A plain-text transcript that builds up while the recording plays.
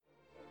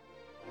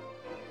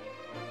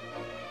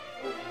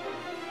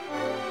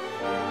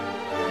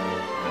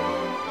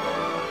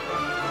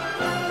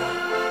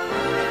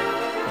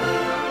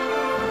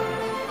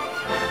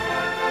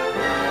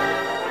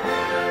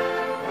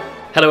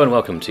Hello and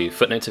welcome to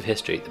Footnotes of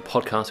History, the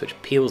podcast which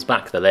peels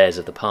back the layers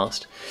of the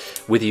past.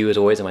 With you, as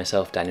always, are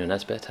myself, Daniel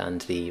Nesbitt,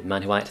 and the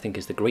man who I think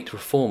is the great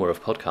reformer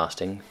of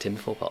podcasting, Tim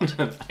Philpott.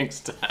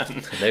 Thanks,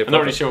 Dan. No I'm not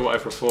really sure what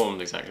I've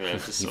reformed exactly.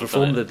 I've just You've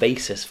reformed the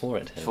basis for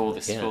it. for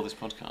this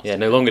podcast. Yeah,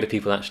 no longer do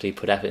people actually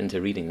put effort into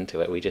reading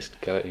into it. We just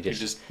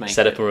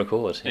set up and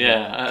record.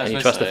 Can you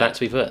trust the facts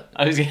we put?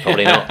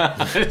 Probably not. Well,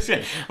 I was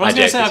going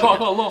to say I've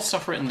got a lot of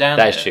stuff written down.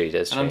 That is true.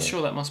 That's and true. I'm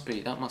sure that must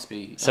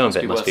be some of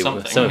it must be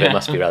something. Some of it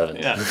must be relevant.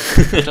 Yeah,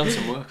 I've done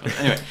some work on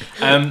it.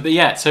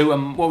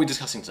 Anyway, what are we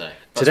discussing today?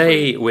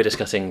 Today we're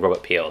discussing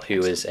Robert Peel,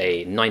 who was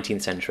a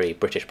 19th century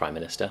British Prime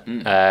Minister,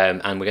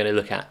 and we're going to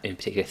look at, in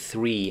particular,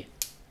 three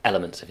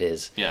elements of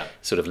his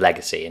sort of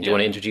legacy. And do you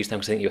want to introduce them?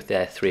 Because I think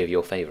they're three of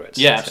your favourites.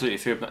 Yeah, absolutely.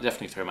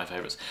 Definitely three of my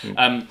favourites.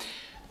 The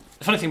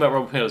funny thing about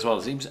Robert Peel as well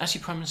is he was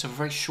actually Prime Minister for a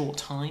very short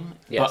time,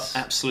 but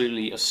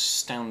absolutely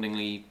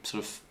astoundingly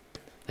sort of...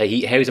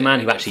 He was a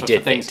man who actually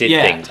did things.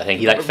 I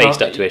think he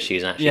faced up to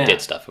issues and actually did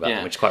stuff about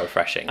them, which is quite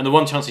refreshing. And the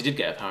one chance he did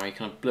get a power, he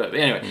kind of blew it. But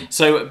anyway,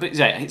 so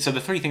the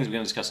three things we're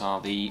going to discuss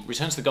are the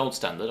return to the gold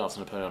standard after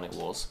the Napoleonic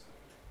Wars,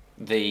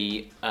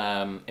 the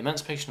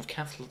emancipation of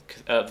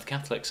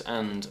Catholics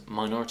and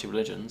minority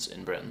religions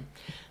in Britain,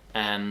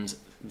 and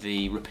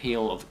the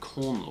repeal of the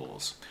Corn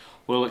Laws.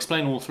 We'll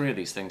explain all three of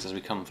these things as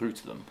we come through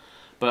to them.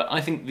 But I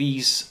think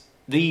these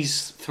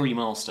three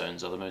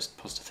milestones are the most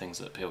positive things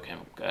that Peel came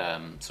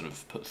sort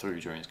of put through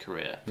during his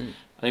career.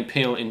 I think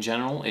Peel in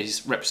general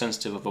is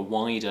representative of a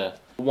wider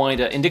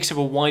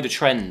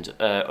trend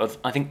of,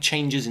 I think,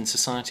 changes in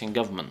society and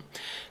government.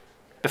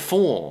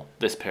 Before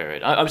this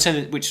period, I would say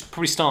that, which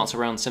probably starts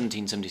around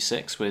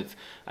 1776 with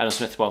Adam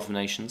Smith's Wealth of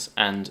Nations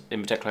and the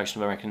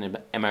Declaration of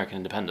American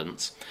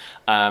Independence,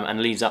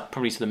 and leads up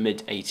probably to the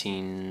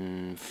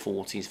mid-1840s,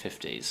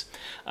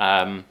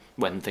 50s,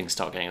 when things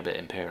start getting a bit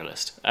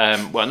imperialist.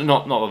 Well,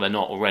 not that they're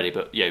not already,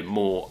 but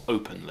more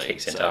openly.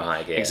 Kicks into a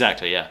high gear.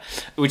 Exactly, yeah.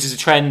 Which is a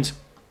trend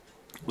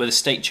where the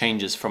state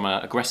changes from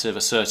an aggressive,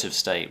 assertive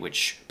state,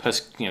 which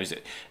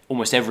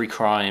almost every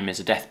crime is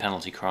a death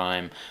penalty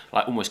crime,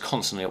 like almost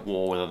constantly at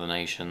war with other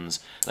nations,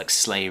 like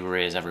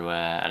slavery is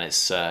everywhere, and it's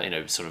sort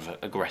of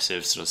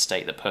aggressive sort of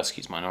state that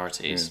persecutes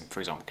minorities,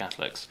 for example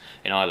Catholics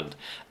in Ireland,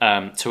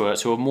 to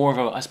a more of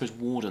a, I suppose,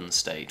 warden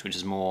state, which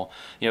is more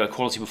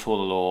equality before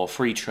the law,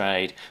 free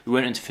trade. We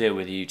won't interfere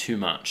with you too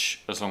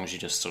much as long as you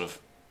just sort of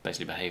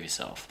basically behave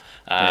yourself.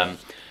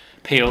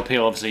 Peel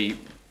obviously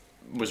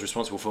was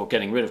responsible for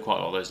getting rid of quite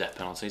a lot of those death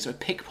penalties. So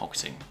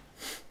pickpocketing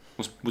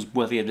was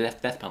worthy of the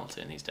death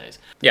penalty in these days.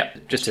 Yeah,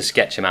 just to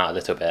sketch him out a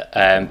little bit.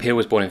 Peel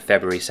was born in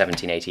February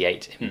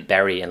 1788 in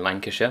Bury in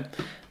Lancashire.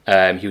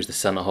 He was the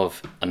son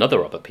of another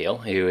Robert Peel,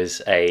 who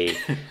was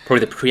probably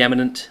the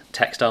preeminent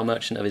textile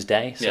merchant of his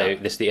day. So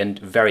this is the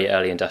very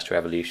early Industrial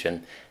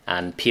Revolution,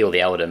 and Peel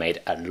the elder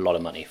made a lot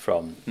of money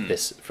from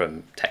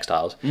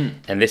textiles.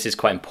 And this is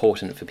quite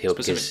important for Peel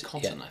because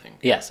cotton, I think.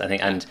 Yes, I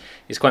think, and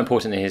it's quite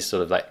important in his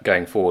sort of like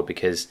going forward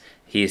because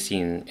he is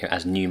seen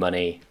as new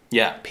money.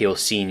 Yeah, Peel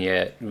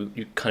Senior,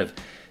 you kind of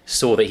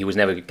saw that he was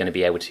never going to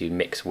be able to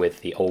mix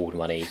with the old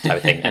money type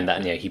of thing, and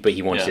that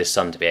he wanted his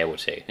son to be able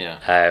to.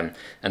 Yeah.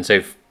 And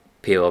so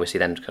Peel obviously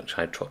then kind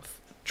of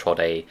trod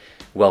a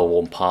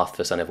well-worn path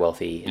for son of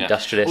wealthy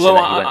industrialists.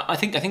 Although I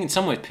think in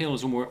some ways Peel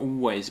was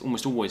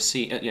almost always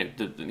seen.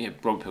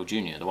 Robert Peel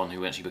Jr., the one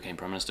who actually became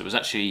Prime Minister, was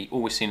actually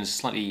always seen as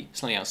slightly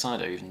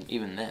outsider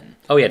even then.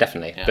 Oh yeah,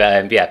 definitely.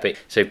 Yeah. But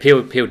so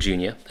Peel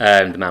Jr.,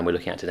 the man we're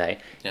looking at today,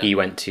 he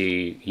went to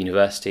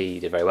university,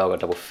 did very well,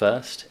 got double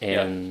first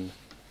in.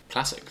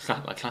 Classics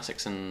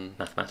and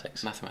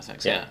mathematics.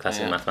 Classics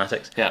and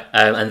mathematics. Yeah,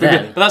 and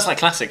then, but that's like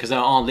classic because there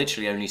are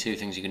literally only two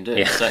things you can do.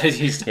 Yeah. So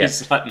he's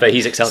but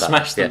he's excelled at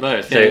smashed them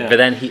both. But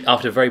then he,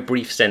 after a very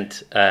brief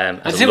stint, tell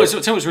you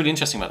what's really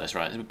interesting about this,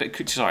 right?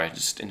 Sorry,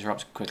 just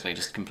interrupt quickly,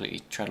 just completely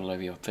tread all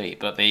over your feet.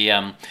 But he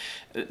has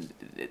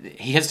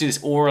to do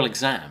this oral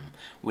exam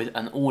with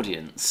an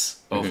audience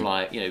of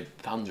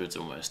hundreds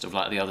almost of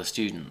the other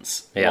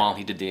students while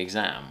he did the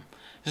exam.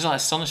 It's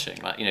astonishing,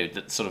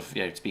 that sort of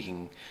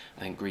speaking, I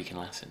think, Greek and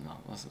Latin.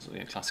 That's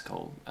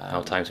classical.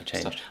 How times have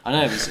changed. Stuff. I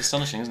know, it's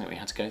astonishing, isn't it? We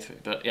had to go through,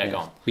 but go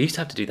on. We used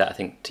to have to do that, I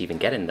think, to even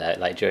get in there,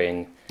 like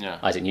during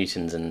Isaac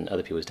Newton's and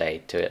other people's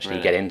day, to actually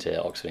get into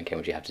Oxford and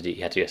Cambridge. You had to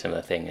do a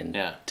similar thing in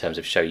terms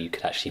of show you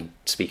could actually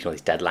speak in all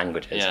these dead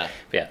languages. Yeah.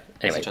 But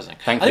anyway, that's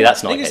thankfully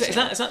that's not.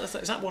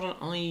 Is that what an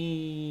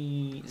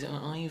Is it an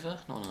Ivor?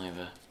 Not an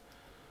Ivor.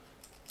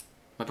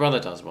 My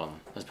brother does one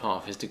as part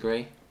of his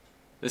degree.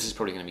 This is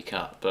probably going to be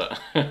cut, but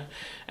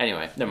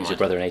anyway, never mind. Is your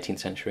brother an 18th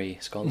century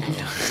scholar?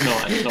 He's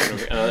not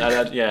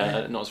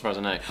as far as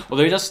I know.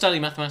 Although he does study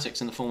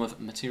mathematics in the form of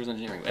materials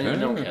engineering. Anyway,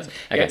 no one cares.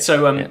 Okay,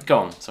 so go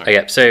on. Sorry.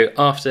 Okay, so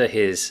after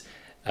his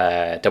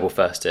double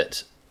first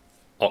at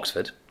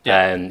Oxford,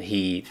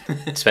 he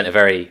spent a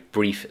very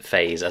brief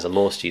phase as a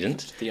law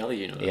student. The other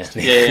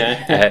university.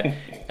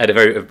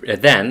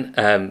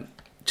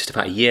 Just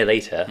about a year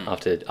later,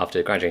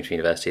 after graduating from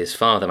university, his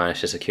father managed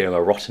to secure him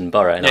a rotten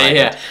borough in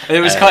Ireland. It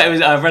was I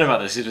read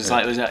about this. It was so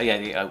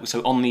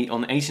on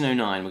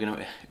 1809,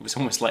 it was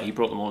almost like he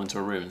brought them all into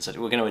a room and said,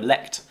 "We're going to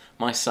elect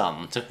my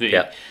son to be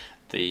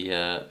the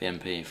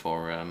MP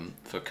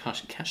for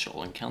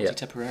Cashel and County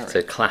Tipperary.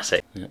 So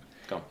classic. Yeah.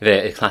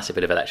 A classic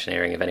bit of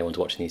electioneering. If anyone's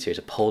watching the series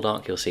of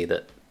Poldark, you'll see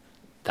that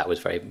was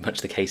very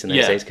much the case in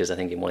those days, because I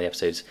think in one of the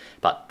episodes,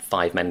 about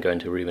 5 men go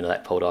into a room and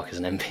elect Poldark as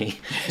an MP.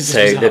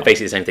 So they're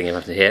basically the same thing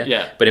happened here.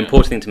 Yeah. But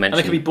important thing to mention... And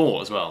they can be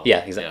bought as well. Yeah,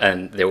 exactly. Yeah.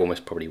 And they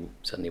almost probably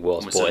certainly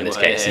was bought in this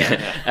case.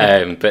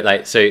 Yeah.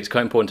 But so it's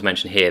quite important to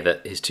mention here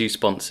that his two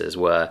sponsors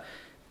were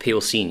Peel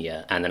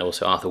Senior and then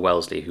also Arthur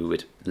Wellesley, who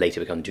would later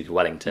become the Duke of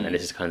Wellington. And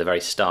this is kind of the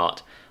very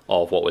start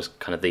of what was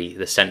kind of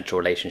the central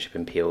relationship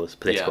in Peel's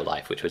political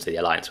life, which was the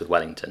alliance with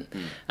Wellington.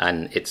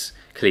 And it's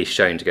clearly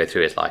shown to go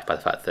through his life by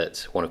the fact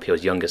that one of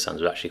Peel's younger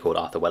sons was actually called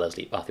Arthur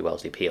Wellesley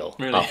Peel,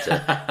 really?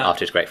 after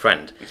his great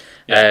friend.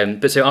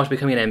 But so after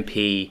becoming an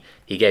MP,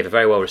 he gave a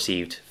very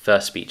well-received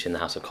first speech in the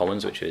House of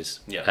Commons, which was,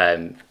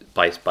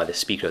 by the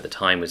speaker at the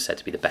time, was said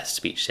to be the best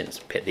speech since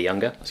Pitt the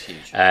Younger. That's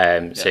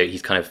huge. So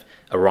he's kind of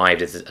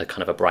arrived as a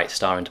kind of a bright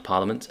star into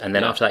Parliament, and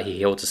then after that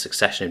he holds a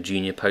succession of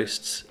junior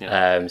posts.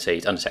 So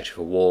he's Under Secretary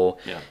for War,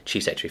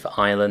 Chief Secretary for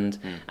Ireland,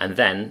 and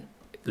then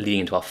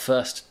leading into our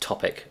first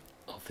topic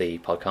of the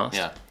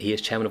podcast, he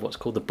is chairman of what's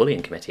called the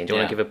Bullion Committee. And do you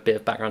want to give a bit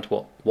of background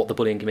to what the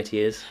Bullion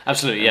Committee is?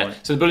 Absolutely, yeah.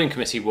 So the Bullion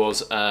Committee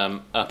was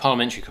a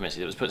parliamentary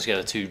committee that was put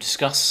together to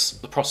discuss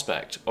the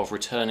prospect of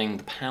returning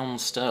the pound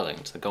sterling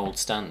to the gold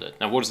standard.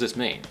 Now, what does this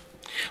mean?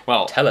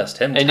 Well, tell us,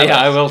 Tim.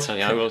 I will tell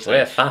you.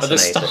 We're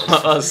fascinated.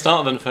 At the start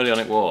of the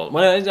Napoleonic War,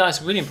 well,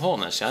 it's really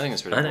important actually. I think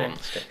it's really important.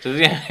 So,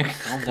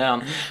 calm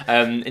down.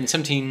 In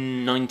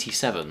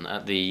 1797,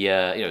 at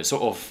the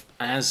sort of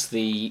as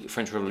the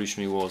French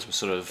Revolutionary Wars were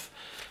sort of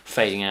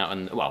fading out,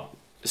 and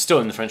still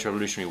in the French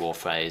Revolutionary War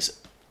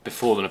phase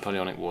before the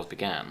Napoleonic Wars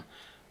began,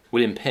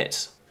 William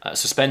Pitt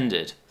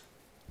suspended,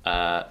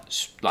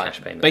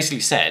 basically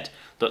said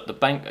that the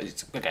bank.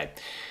 Okay,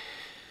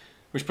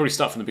 we should probably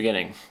start from the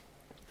beginning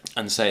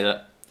and say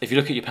that if you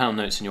look at your pound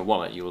notes in your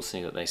wallet, you will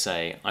see that they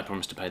say, "I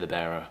promise to pay the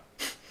bearer,"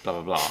 blah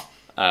blah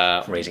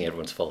blah. Raising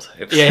everyone's false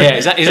hopes.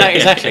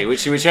 Exactly.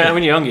 Which when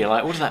you're younger, you're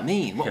like, "What does that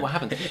mean? What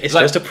happened?" It's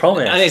just a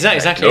promise.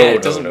 Exactly.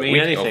 It doesn't mean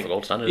anything.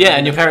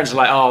 And your parents are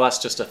like, "Oh, that's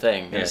just a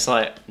thing." And it's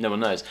like no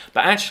one knows.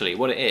 But actually,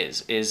 what it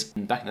is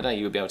back in the day,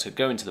 you would be able to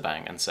go into the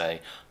bank and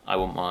say, "I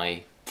want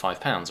my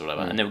 £5 or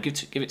whatever," and they would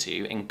give it to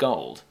you in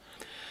gold.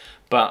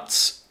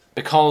 But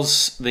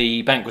because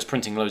the bank was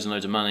printing loads and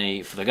loads of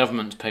money for the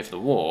government to pay for the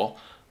war,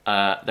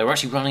 they were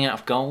actually running out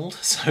of gold.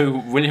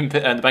 So William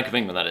Pitt, the Bank of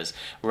England, that is,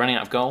 were running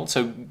out of gold.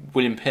 So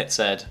William Pitt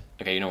said,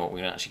 "Okay, you know what?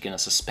 We're actually going to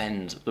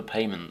suspend the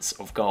payments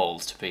of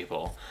gold to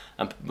people,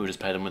 and we'll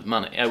just pay them with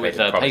money, with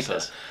paper."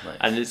 Nice.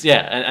 And it's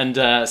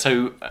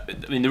so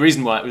I mean, the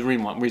reason why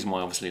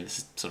obviously this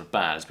is sort of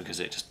bad is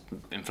because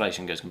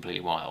inflation goes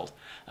completely wild,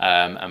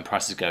 and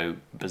prices go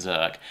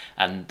berserk,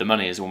 and the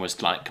money is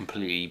almost like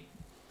completely.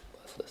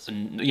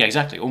 Yeah,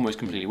 exactly. Almost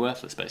completely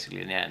worthless,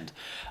 basically, in the end.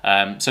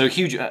 So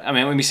huge. I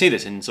mean, when we see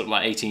this in sort of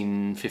like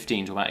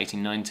 1815 to about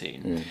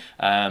 1819,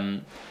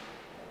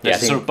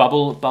 there's a sort of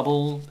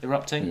bubble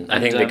erupting. I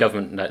think the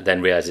government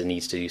then realised it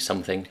needs to do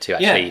something to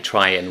actually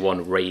try and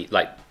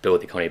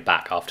build the economy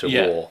back after a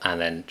war, and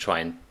then try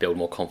and build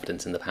more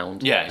confidence in the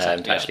pound. Yeah,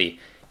 exactly. To actually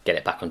get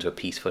it back onto a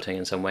peace footing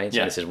in some ways.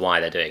 So this is why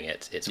they're doing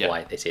it. It's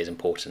why they see it as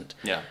important.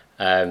 Yeah.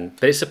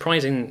 But it's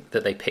surprising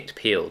that they picked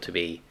Peel to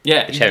be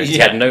the chairman. He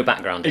had no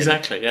background in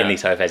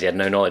these type of affairs. He had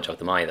no knowledge of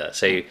them either.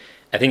 So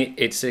I think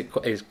it's a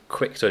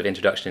quick sort of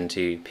introduction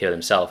into Peel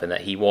himself, in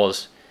that he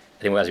was,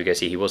 I think as we go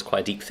see, he was quite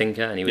a deep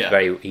thinker, and he was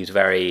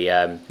very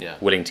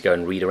willing to go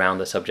and read around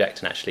the subject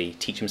and actually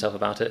teach himself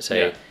about it.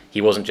 So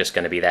he wasn't just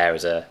going to be there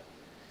as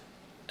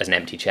an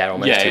empty chair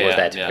almost. He was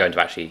there to go and to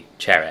actually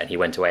chair it, and he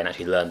went away and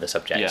actually learned the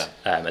subject,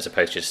 as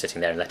opposed to just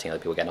sitting there and letting other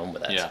people get on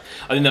with it. Yeah,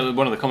 I think that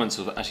one of the comments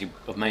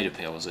of made of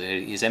Peel was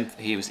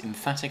he was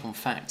emphatic on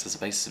facts as a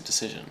basis of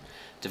decision,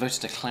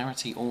 devoted to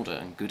clarity, order,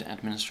 and good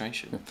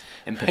administration,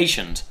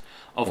 impatient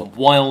of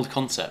wild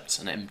concepts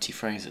and empty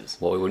phrases.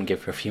 What we wouldn't give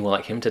for a few more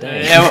like him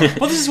today.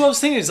 Well, this is what I was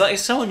thinking. Is like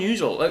it's so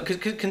unusual,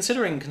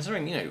 considering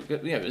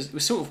it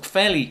was sort of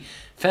fairly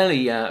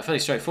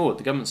straightforward.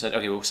 The government said,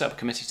 "Okay, we'll set up a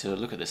committee to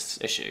look at this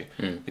issue."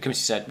 The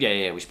committee said,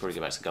 "Yeah, we should probably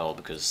go back to gold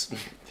because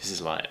this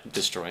is like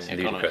destroying the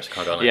economy."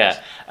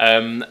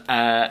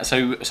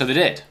 So they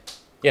did.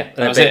 Yeah,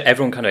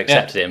 everyone kind of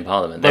accepted it in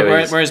Parliament.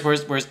 Whereas,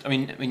 I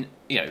mean,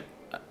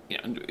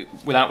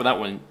 without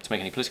wanting to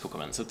make any political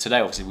comments, so today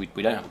obviously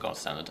we don't have a gold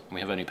standard and we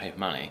have only paper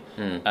money.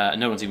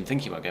 No one's even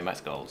thinking about going back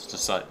to gold. It's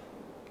just like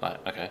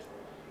okay,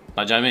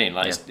 like, do you know what I mean?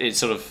 Like it's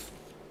sort of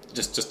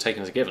just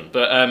taken as a given.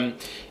 But and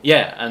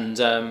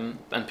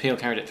Peel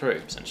carried it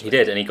through essentially. He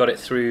did, and he got it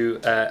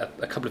through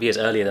a couple of years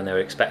earlier than they were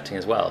expecting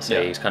as well.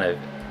 So he's kind of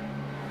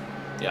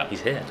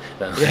he's here.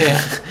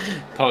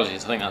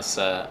 Apologies, I think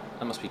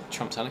that must be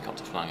Trump's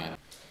helicopter flying over.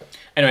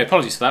 Anyway,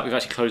 apologies for that. We've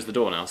actually closed the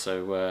door now,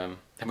 so we're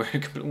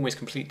in almost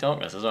complete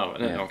darkness as well.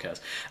 No one cares.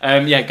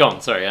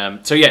 Gone. Sorry.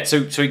 So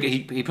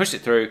he pushed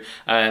it through.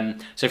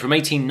 So from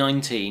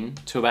 1819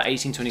 to about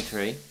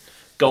 1823,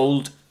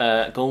 gold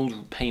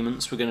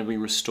payments were going to be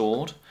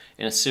restored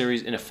in a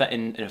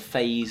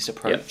phased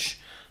approach.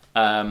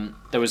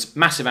 There was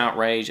massive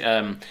outrage.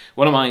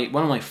 One of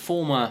my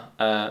former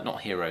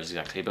not heroes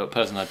exactly, but a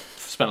person I've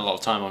spent a lot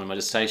of time on in my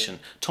dissertation,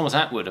 Thomas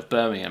Atwood of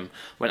Birmingham,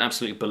 went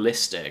absolutely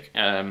ballistic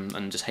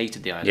and just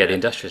hated the idea. Yeah, the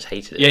industrialists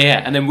hated it.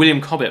 Yeah. And then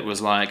William Cobbett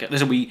was like,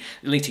 "This will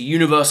lead to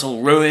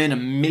universal ruin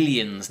and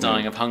millions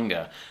dying of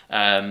hunger,"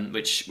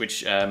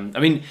 which I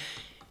mean.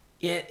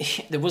 Yeah,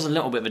 there was a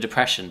little bit of a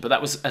depression, but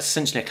that was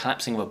essentially a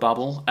collapsing of a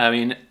bubble. I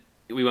mean,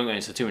 we won't go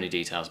into too many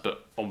details,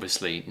 but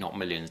obviously not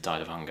millions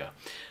died of hunger.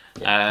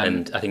 Yeah.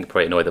 And I think it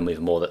probably annoyed them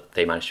even more that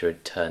they managed to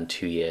return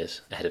 2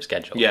 years ahead of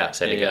schedule.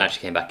 So they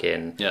actually came back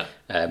in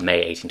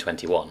May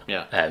 1821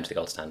 to the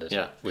gold standard.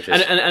 Yeah, which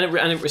was... and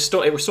it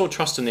restored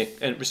trust in the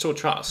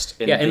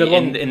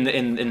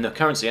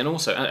currency, and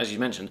also, as you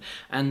mentioned,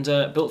 and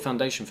built a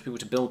foundation for people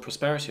to build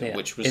prosperity,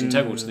 which was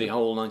integral to the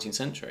whole 19th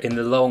century. In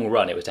the long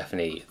run, it was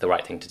definitely the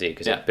right thing to do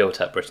because it built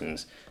up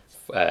Britain's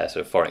sort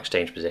of foreign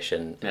exchange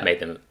position,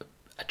 made them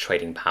a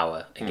trading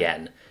power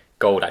again.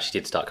 Gold actually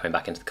did start coming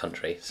back into the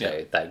country,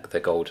 so the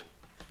gold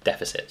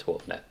deficit,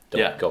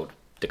 gold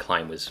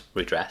decline was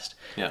redressed,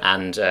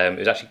 and it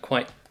was actually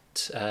quite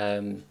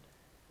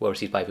well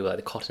received by people like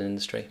the cotton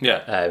industry,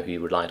 who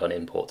relied on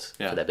imports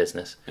for their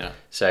business.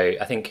 So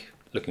I think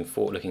looking at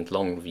the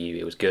long view,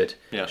 it was good.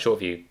 Short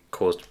view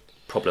caused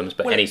problems,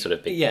 but any sort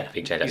of big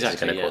change is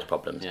going to cause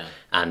problems.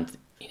 And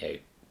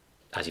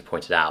as you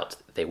pointed out,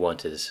 they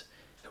weren't as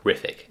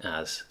horrific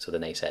as the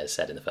naysayers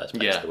said in the first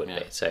place they would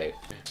be. So.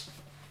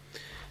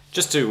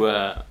 Just to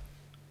add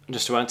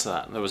to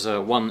that, there was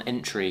one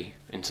entry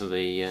into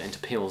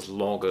Peel's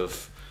log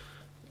of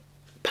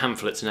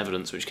pamphlets and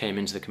evidence which came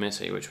into the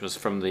committee, which was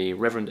from the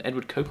Reverend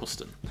Edward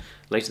Copleston,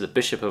 later the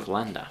Bishop of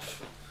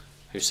Llandaff,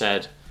 who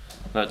said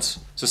that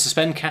to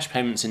suspend cash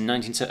payments in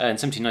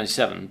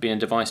 1797 being a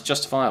device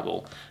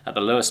justifiable at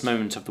the lowest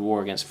moment of the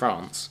war against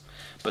France,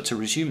 but to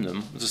resume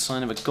them was a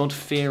sign of a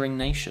God-fearing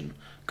nation,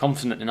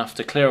 confident enough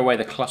to clear away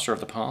the clutter of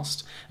the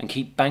past and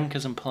keep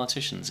bankers and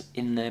politicians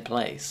in their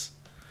place.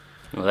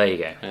 Well, there you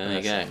go.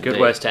 Good Indeed.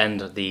 words to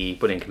end the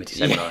Bullion Committee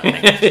seminar,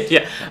 I think.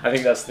 I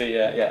think that's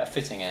a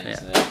fitting end,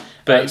 isn't it?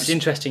 But it's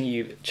interesting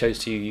you chose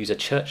to use a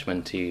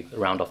churchman to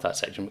round off that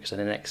section, because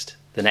the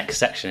next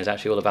section is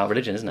actually all about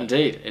religion, isn't it?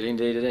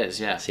 Indeed it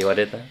is, yeah. See what I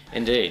did there?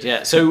 Indeed,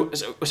 yeah. So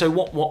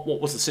what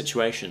was the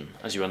situation,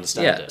 as you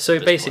understand it? So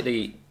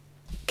basically,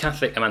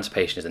 Catholic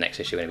emancipation is the next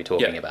issue we're going to be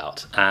talking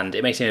about, and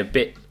it may seem a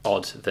bit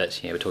odd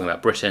that we're talking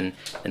about Britain,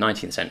 the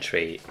 19th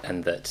century,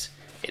 and that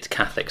it's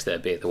Catholics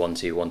that are the ones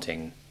who are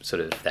wanting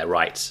sort of their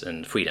rights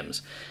and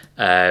freedoms.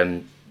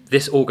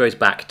 This all goes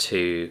back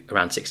to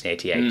around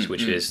 1688,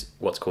 which is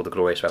what's called the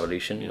Glorious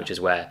Revolution, which is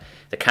where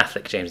the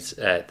Catholic James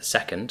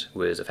II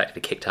was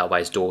effectively kicked out by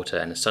his daughter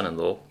and his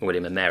son-in-law,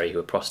 William and Mary, who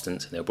were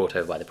Protestants, and they were brought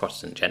over by the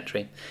Protestant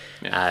gentry.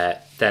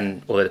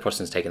 Then, although the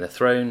Protestants had taken the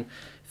throne,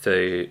 for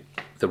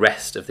the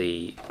rest of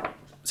the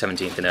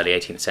 17th and early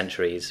 18th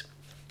centuries,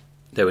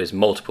 there was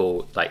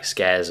multiple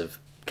scares of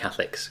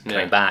Catholics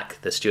coming back,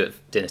 the Stuart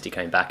dynasty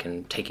coming back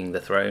and taking the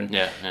throne.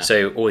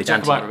 So all these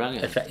Jacobite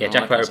Rebellion.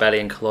 Jacobite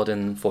Rebellion,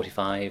 Culloden,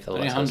 45, all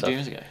that 100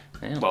 years ago.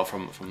 Yeah. Well,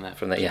 from there.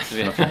 From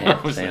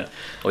there,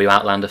 All you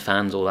Outlander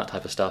fans, all that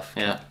type of stuff.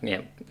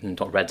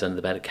 Not Reds under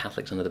the bed,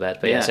 Catholics under the bed.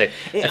 But so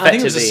effectively, I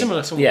think it was a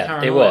similar sort of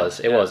parallel.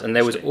 It was, and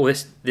there was all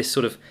this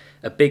sort of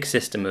a big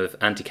system of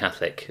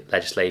anti-Catholic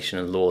legislation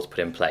and laws put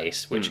in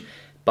place, which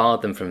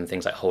barred them from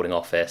things like holding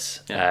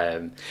office.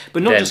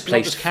 But not just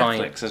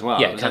Catholics as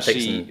well. It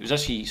was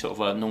actually sort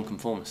of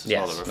non-conformists as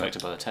well that were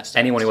affected by the test.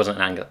 Anyone who wasn't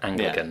an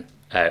Anglican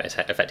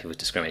effectively was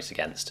discriminated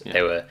against.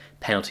 There were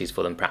penalties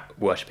for them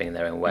worshipping in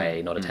their own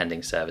way, not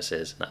attending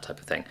services, and that type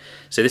of thing.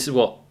 So this is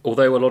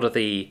although a lot of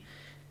the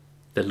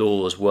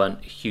laws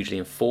weren't hugely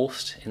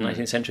enforced in the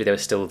 19th century, they were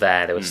still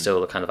there. There was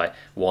still a kind of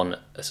one,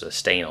 a sort of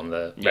stain on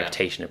the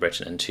reputation of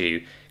Britain, and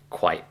two,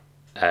 quite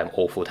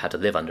awful to have to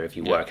live under if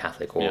you were a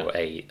Catholic or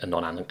a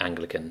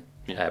non-Anglican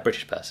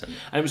British person.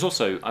 And it was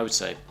also, I would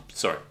say,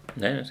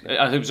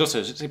 it was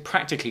also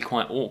practically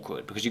quite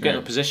awkward, because you get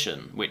in a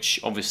position which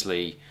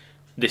obviously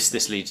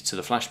this leads to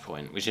the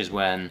flashpoint, which is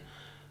when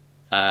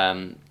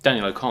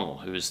Daniel O'Connell,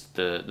 who was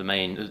the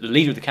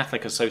leader of the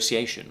Catholic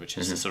Association, which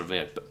is the sort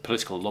of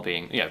political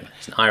lobbying.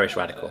 It's an Irish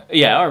radical.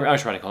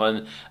 Irish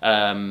radical,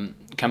 and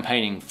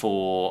campaigning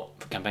for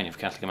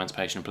Catholic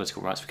emancipation and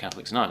political rights for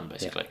Catholics in Ireland,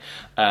 basically,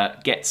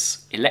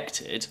 gets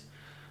elected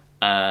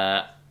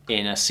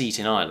in a seat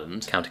in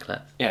Ireland, County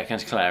Clare.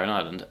 County Clare in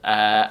Ireland,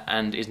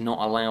 and is not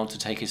allowed to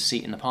take his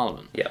seat in the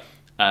Parliament.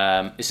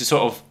 It's a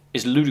sort of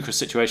ludicrous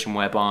situation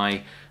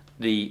whereby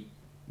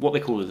what they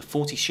call the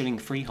 40-shilling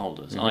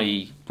freeholders,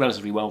 i.e.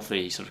 relatively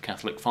wealthy sort of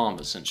Catholic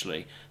farmers,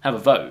 essentially, have a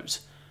vote,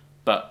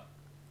 but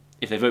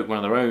if they vote one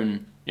of their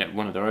own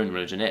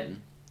religion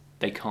in,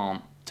 they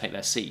can't take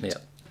their seat.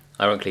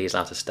 Ironically, he's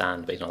allowed to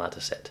stand, but he's not allowed to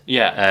sit.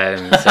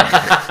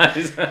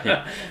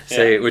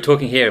 So we're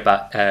talking here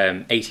about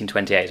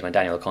 1828 when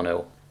Daniel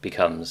O'Connell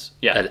gets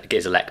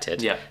elected.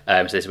 So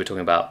we're talking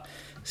about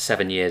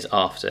 7 years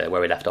after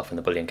where we left off in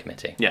the Bullion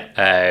Committee.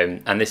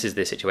 And this is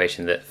the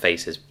situation that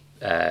faces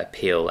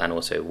Peel and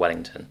also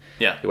Wellington.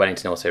 Yeah.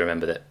 Wellington also,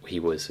 remember that he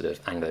was sort of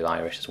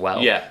Anglo-Irish as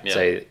well. Yeah, yeah.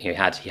 So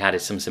he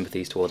had some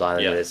sympathies towards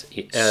Irelanders.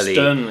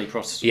 Sternly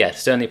Protestant. Yeah,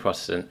 sternly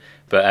Protestant.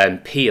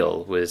 But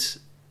Peel was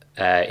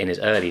in his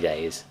early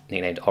days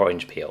nicknamed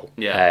Orange Peel.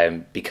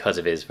 Because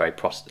of his very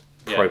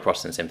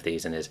pro-Protestant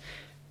sympathies and his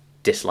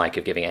dislike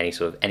of giving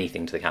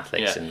anything to the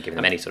Catholics and giving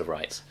them any sort of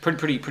rights.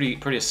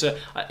 Pretty assert.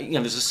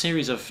 There's a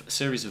series of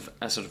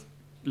sort of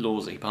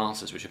laws that he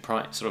passes which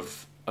are sort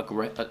of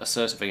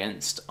assertive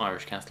against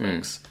Irish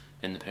Catholics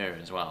in the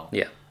period as well.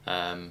 Yeah.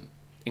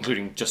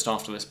 Including just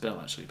after this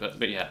bill, actually.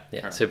 But yeah.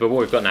 So, but what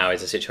we've got now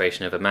is a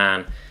situation of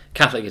a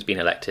Catholic has been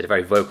elected, a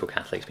very vocal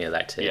Catholic has been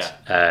elected.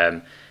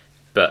 Yeah.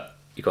 But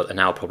you've got the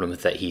now problem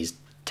with that he's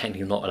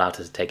technically not allowed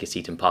to take a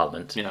seat in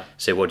Parliament. Yeah.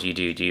 So what do you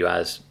do? Do you,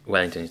 as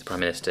Wellington, the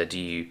Prime Minister, do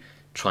you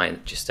try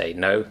and just say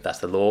no, that's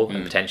the law,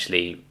 and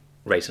potentially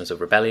raise some sort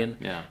of rebellion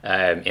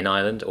in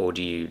Ireland, or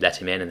do you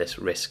let him in and this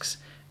risks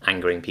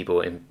angering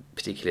people, in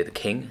particular the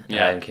King?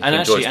 And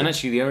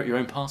actually your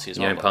own party as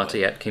well. Your own party,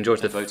 yeah. King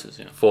George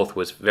IV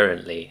was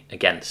virulently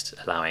against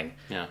allowing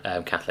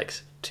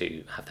Catholics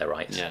to have their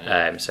rights.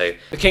 So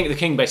the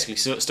king basically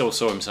still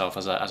saw himself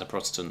as a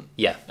Protestant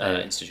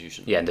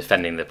institution. Yeah, and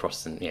defending the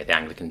Protestant, the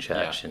Anglican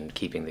Church, and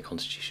keeping the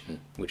constitution,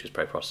 which was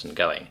pro-Protestant,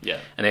 going. Yeah.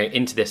 And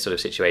into this sort of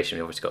situation,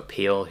 we obviously got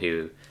Peel,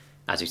 who,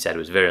 as you said,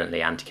 was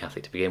virulently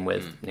anti-Catholic to begin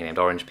with, named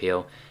Orange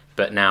Peel,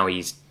 but now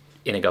he's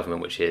in a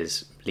government which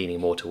is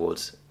leaning more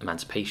towards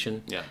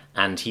emancipation,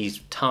 and he's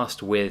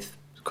tasked with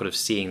kind of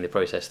seeing the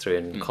process through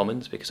in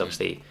Commons, because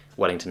obviously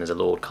Wellington as a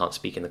lord can't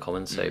speak in the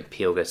Commons, so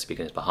Peel goes to speak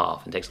on his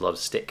behalf and takes a lot of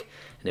stick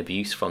and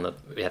abuse from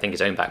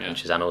his own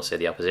backbenchers and also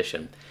the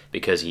opposition,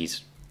 because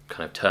he's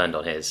kind of turned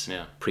on his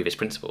previous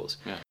principles.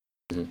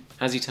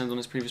 Has he turned on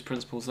his previous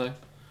principles though?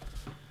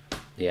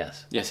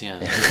 Yes. Yes, he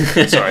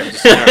has. Sorry.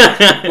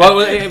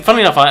 Well,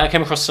 funny enough, I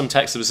came across some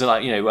text that was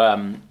like,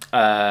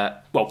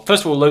 well,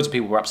 first of all, loads of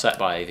people were upset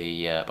by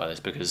this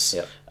because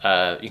you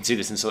can see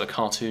this in sort of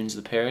cartoons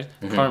of the period.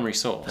 The primary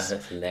source,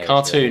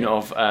 cartoon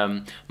of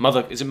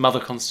Mother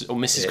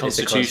Mrs.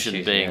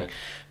 Constitution being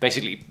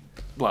basically,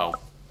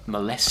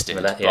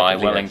 molested by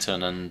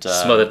Wellington and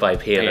smothered by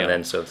Peel and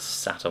then sort of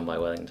sat on by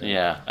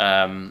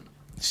Wellington.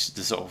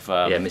 The sort of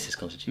Mrs.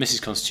 Constitution. Mrs.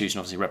 Constitution,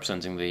 obviously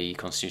representing the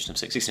Constitution of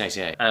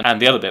 1688,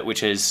 and the other bit,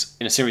 which is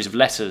in a series of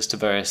letters to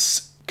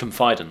various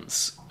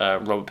confidants,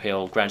 Robert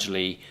Peel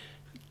gradually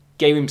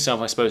gave himself,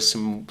 I suppose,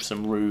 some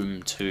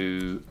room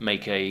to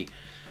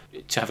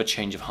have a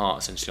change of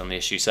heart, essentially, on the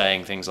issue,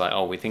 saying things like,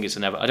 "Oh, we think it's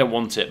I don't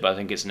want it, but I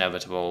think it's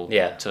inevitable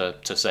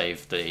to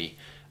save the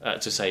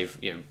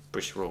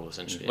British rule,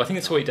 essentially." Well, I think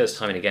that's what he does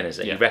time and again, is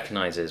that he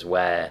recognises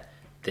where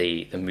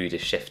the mood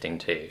is shifting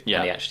to,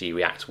 and he actually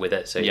reacts with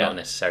it. So he's not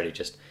necessarily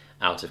just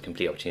out of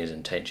complete opportunism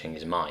and changing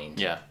his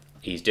mind.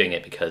 He's doing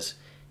it because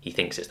he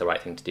thinks it's the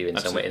right thing to do in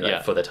some way,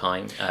 for the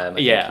time. I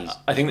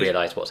think he's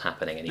realised what's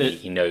happening, and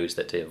he knows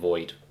that to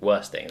avoid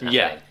worse things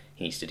happening,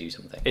 he needs to do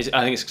something.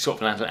 I think it's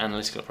sort of an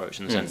analytical approach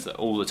in the sense that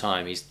all the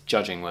time he's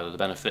judging whether the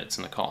benefits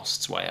and the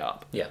costs weigh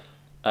up.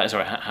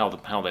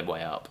 How they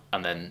weigh up,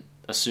 and then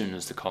as soon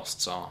as the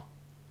costs are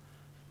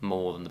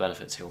more than the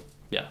benefits, he'll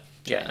I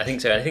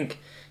think so. I think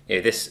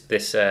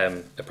this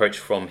approach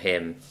from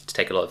him to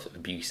take a lot of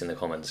abuse in the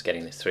Commons,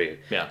 getting this through,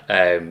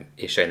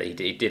 is showing that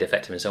he did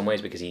affect him in some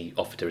ways, because he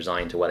offered to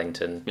resign to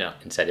Wellington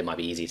and said it might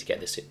be easy to get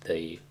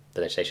the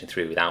legislation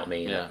through without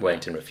me.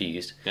 Wellington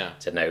refused.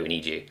 Said no, we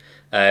need you.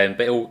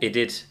 But it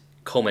did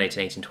culminate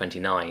in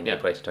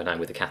 1829,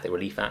 with the Catholic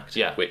Relief Act,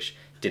 which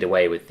did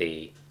away with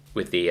the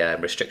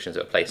restrictions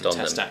that were placed on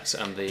them. Test Acts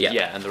and the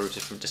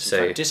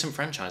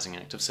Disenfranchising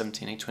Act of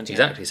 1728.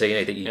 Exactly. So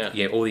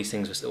all these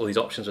things, all these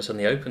options were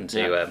suddenly open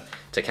to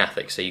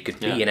Catholics. So you could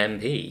be an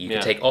MP, you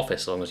could take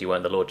office as long as you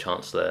weren't the Lord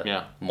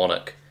Chancellor,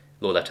 monarch,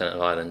 Lord Lieutenant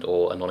of Ireland,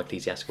 or a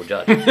non-ecclesiastical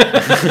judge.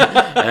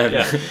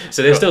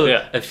 So there's still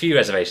a few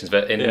reservations,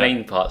 but in the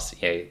main parts,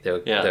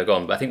 they're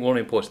gone. But I think one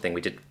important thing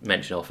we did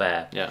mention off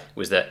air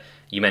was that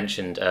you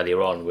mentioned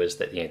earlier on was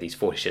that these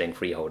 40-shilling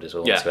freeholders were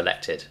also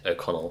elected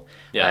O'Connell,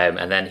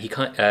 and then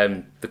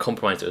the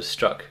compromise that was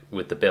struck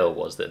with the bill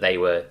was that they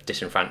were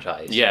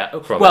disenfranchised. I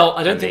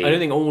don't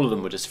think all of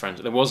them were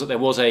disenfranchised. There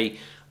was a.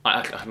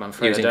 I'm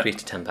afraid it was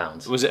increased to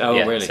 £10. Was it? Oh,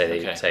 really? So there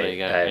you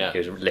go. It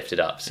was lifted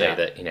up so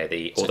that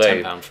although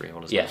 £10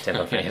 freeholders.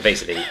 £10 freeholders.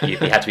 Basically, you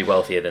had to be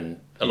wealthier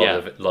than a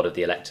lot of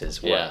the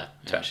electors were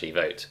to actually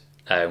vote,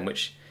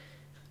 which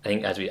I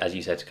think, as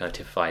you said, kind of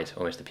typified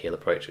almost the Peel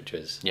approach, which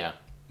was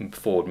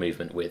forward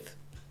movement with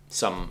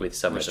some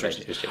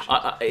restrictions.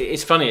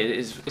 It's funny.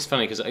 It's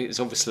funny because it's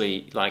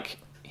obviously like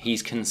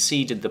he's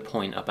conceded the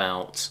point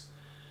about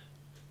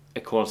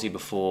equality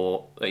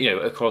before,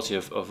 equality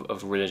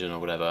of religion or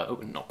whatever.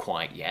 Not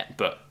quite yet,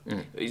 but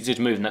he did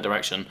move in that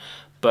direction.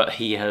 But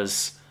he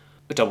has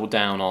doubled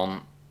down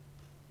on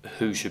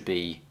who should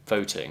be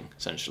voting,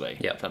 essentially.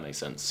 If that makes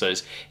sense. So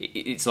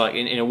it's like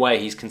in a way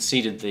he's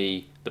conceded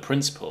the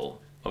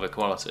principle of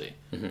equality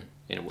in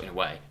a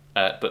way.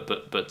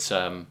 But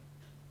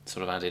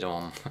sort of added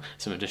on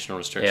some additional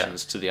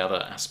restrictions to the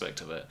other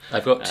aspect of it.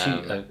 I've got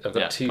two go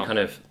on. kind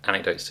of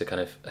anecdotes to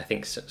kind of, I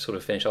think, sort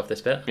of finish off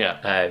this bit.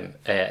 Yeah.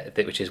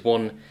 Which is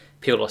one,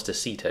 Peel lost a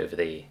seat over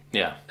the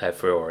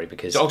Furore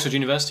because To Oxford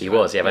University. he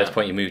was, by this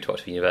point he moved to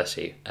Oxford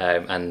University,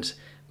 and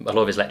a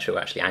lot of his lecturers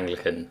were actually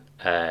Anglican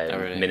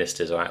really?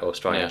 ministers or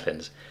strong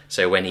Anglicans.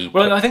 So when he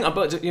Well, I think,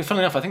 but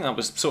funnily enough, I think that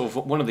was sort of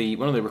one of the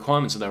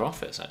requirements of their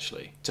office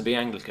actually, to be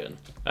Anglican.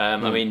 I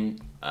mean,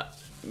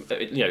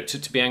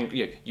 to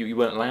be you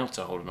weren't allowed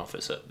to hold an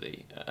office at the.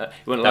 You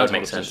weren't allowed to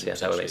hold a position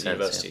that would make at sense.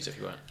 universities if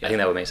you weren't. I think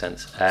that would make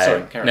sense.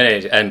 Sorry,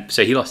 carry on. No.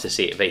 So he lost his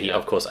seat, but he,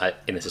 of course,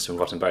 in the system of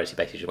rotten boroughs, he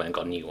basically just went and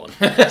got a new one.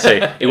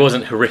 So it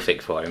wasn't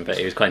horrific for him, but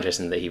it was quite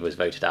interesting that he was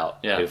voted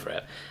out over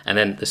it. And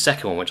then the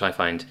second one, which I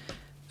find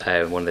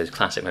one of those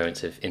classic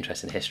moments of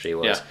interest in history,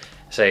 was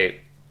so.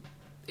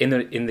 In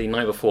the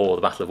night before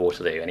the Battle of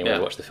Waterloo, anyone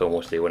who watched the film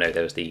Waterloo will know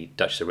there was the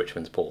Duchess of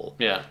Richmond's ball,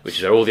 which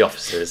is where all the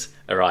officers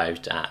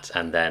arrived at,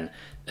 and then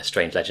a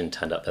strange legend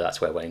turned up that that's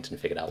where Wellington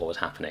figured out what was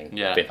happening.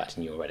 But in fact,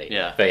 he knew already.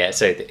 But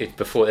so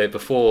before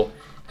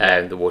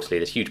the Waterloo,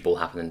 this huge ball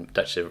happened in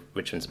Duchess of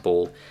Richmond's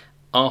ball.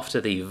 After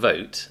the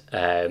vote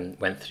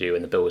went through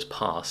and the bill was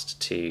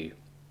passed to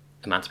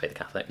emancipate the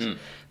Catholics,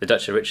 the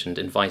Duchess of Richmond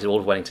invited all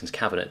of Wellington's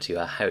cabinet to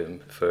her home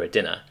for a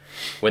dinner.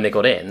 When they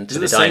got in to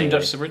the dining room,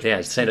 Duchess of Richmond? Yeah,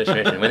 it's the same Duchess of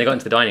Richmond. When they got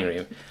into the dining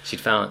room, they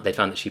found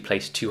that she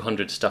placed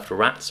 200 stuffed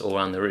rats all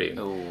around the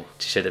room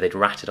to show that they'd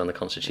ratted on the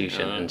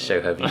Constitution and show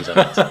her views on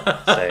it. So,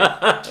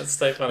 that's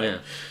so funny.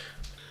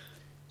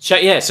 So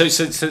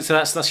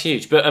that's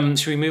huge. But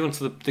should we move on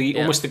to the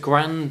almost the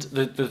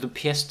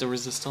pièce de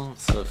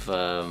résistance of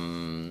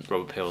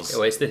Robert Peel's?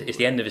 Well, it's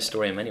the end of his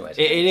story in many ways.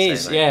 It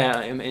is,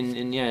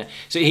 yeah.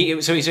 So he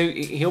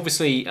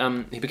obviously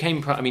he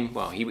became.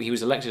 He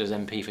was elected as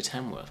MP for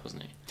Tamworth,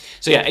 wasn't he?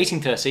 So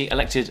 1830,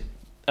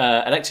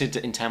 elected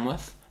in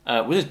Tamworth.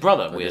 With his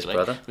brother, weirdly.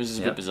 Which is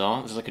a bit bizarre.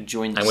 It was like a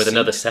joint and with seat.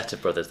 Another set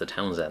of brothers, the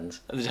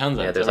Townsends. The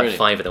Townsends? Yeah, there's like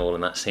 5 of them all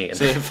in that seat.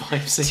 So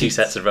 5 seats. 2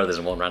 sets of brothers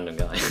and 1 random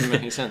guy.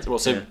 Makes sense. Well,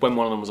 so when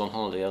one of them was on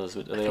holiday, others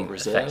are they on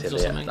reserves or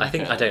something?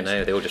 I don't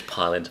know. They all just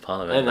pile into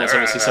Parliament. And that's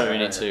obviously something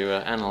we need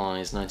to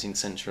analyse 19th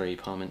century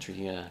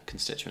parliamentary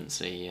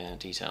constituency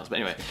details. But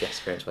anyway. Guest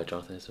experience by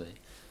Jonathan Isby.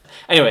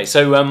 Anyway,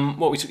 so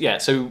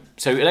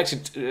so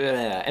elected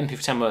MP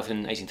for Tamworth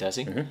in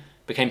 1830,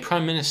 became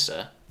Prime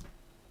Minister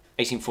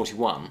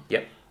 1841.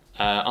 Yep.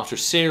 After a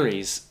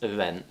series of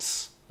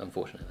events,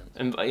 unfortunate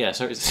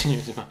events, it's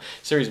a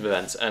series of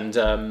events, and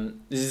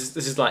this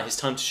is like his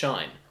time to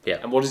shine. Yeah.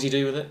 And what does he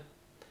do with it?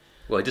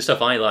 Well, he does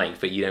stuff I like,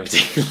 but you don't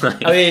particularly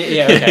like. Oh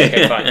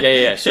okay, fine,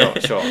 sure.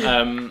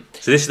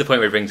 So this is the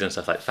point where he brings in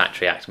stuff like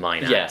Factory Act,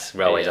 Mine Act,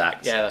 Railways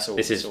Act. Yeah, that's all.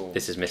 This is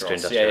Mr.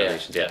 Industrial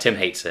Revolutions. Yeah, Tim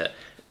hates it.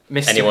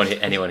 Anyone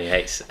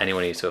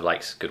who sort of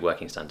likes good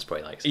working standards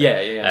probably likes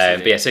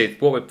it. But so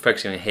what we're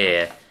focusing on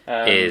here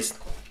is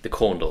the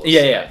Corn Laws.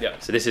 Yeah.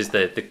 So this is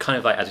the kind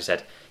of like, as you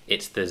said,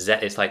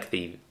 it's like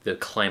the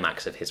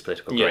climax of his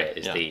political career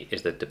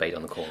is the debate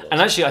on the Corn Laws. And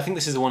actually, I think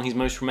this is the one he's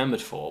most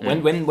remembered for.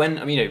 When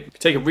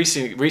take a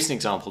recent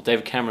example,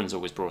 David Cameron's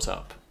always brought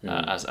up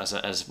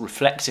as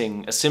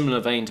reflecting a similar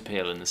vein to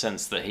Peel in the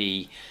sense that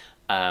he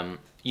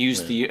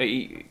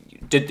he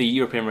did the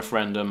European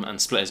referendum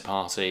and split his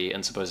party,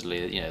 and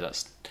supposedly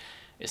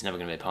it's never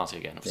going to be a party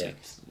again. Obviously,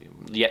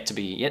 yet to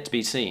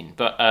be seen.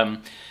 But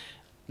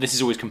this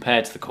is always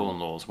compared to the Corn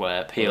Laws,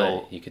 where Peel...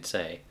 Although you could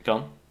say... Go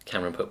on.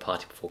 Cameron put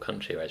party before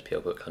country, whereas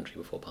Peel put country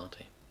before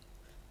party.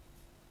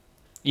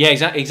 Yeah,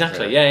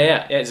 exactly.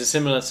 Yeah. It's a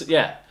similar...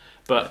 Yeah.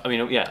 But, other way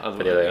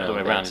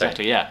around.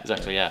 Exactly.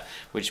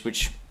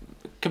 Which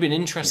could be an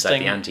interesting...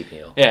 It's like the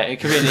anti-Peel. Yeah,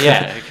 it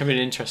could be an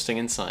interesting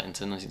insight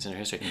into 19th century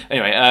history.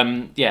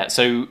 Anyway,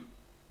 so...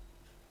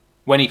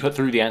 When he put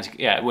through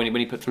when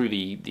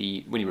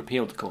he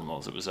repealed the Corn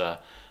Laws, it was a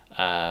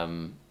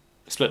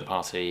split the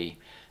party.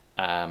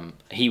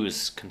 He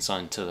was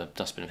consigned to the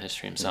dustbin of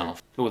history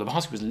himself. Well, the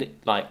party was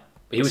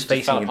he was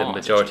facing the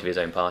majority of his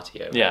own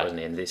party over wasn't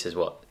he? And this is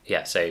what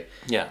So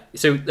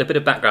a bit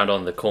of background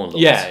on the Corn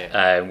Laws,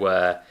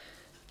 where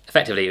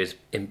effectively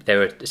there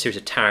were a series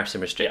of tariffs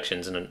and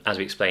restrictions, and as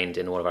we explained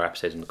in one of our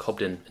episodes on the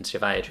Cobden and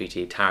Stavanger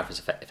Treaty, tariff is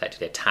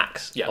effectively a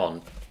tax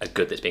on a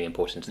good that's being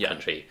imported into the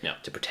country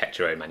to protect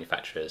your own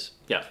manufacturers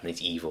from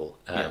these evil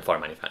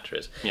foreign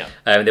manufacturers. They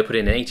put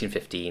in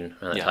 1815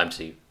 around that time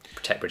to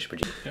protect British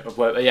producers.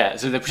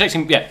 So they're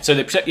protecting.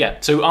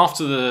 So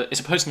after it's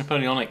a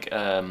post-Napoleonic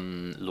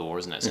law,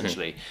 isn't it?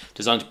 Essentially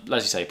designed to,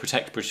 as you say,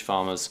 protect British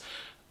farmers.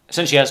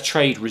 Essentially, as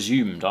trade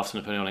resumed after the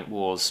Napoleonic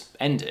Wars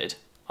ended,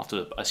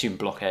 after I assume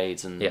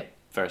blockades and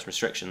various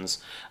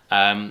restrictions.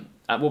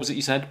 What was it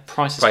you said?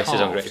 Prices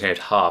on grain had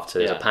halved. So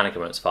there's a panic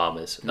amongst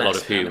farmers. A lot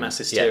of whom mass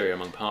hysteria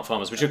among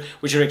farmers, which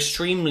are an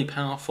extremely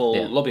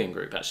powerful lobbying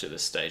group actually at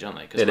this stage, aren't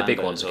they? They're the big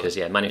ones because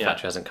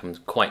manufacture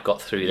hasn't quite got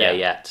through there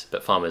yet,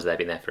 but farmers they've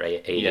been there for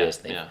 8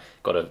 years. And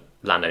they've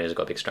landowners have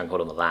got a big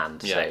stranghold on the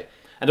land. So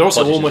and they're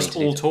also almost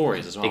all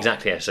Tories as well.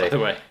 Exactly. So by the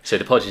way, so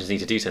the politicians need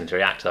to do something to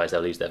react, otherwise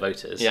they'll lose their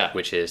voters.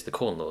 Which is the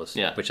Corn Laws.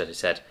 Which, as I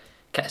said,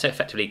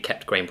 effectively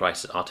kept grain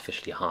prices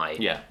artificially high.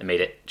 And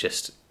made it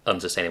just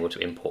unsustainable to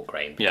import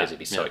grain because it'd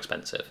be so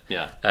expensive.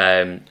 Yeah.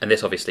 And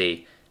this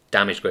obviously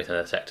damaged growth in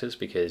other sectors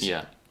because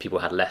people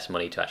had less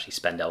money to actually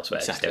spend elsewhere.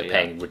 Exactly, they were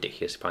paying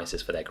ridiculous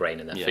prices for their grain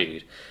and their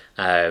food.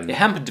 It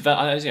hampered,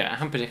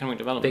 hampered economic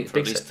development for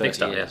at least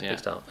 30 years. Big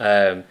start.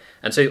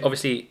 And so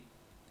obviously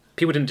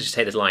people didn't just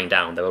take this lying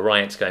down. There were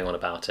riots going on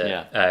about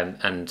it.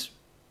 And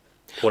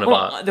there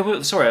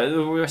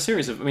were a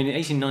series of. I mean, in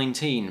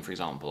 1819, for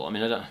example. I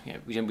mean,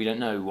 we don't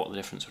know what the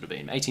difference would have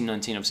been.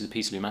 1819, obviously, the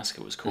Peterloo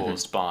Massacre was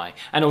caused by,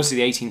 and obviously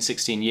the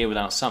 1816 Year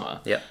Without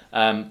Summer.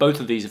 Both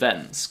of these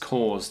events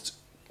caused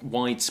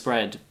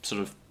widespread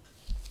sort of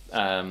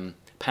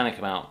panic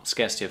about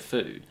scarcity of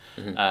food,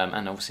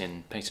 and obviously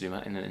in Peterloo,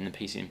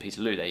 in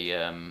Peterloo, they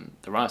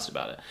rioted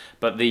about it.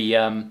 But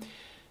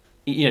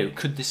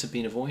could this have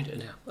been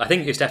avoided? Yeah. I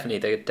think there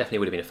definitely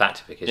would have been a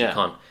factor because you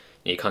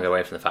can't go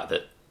away from the fact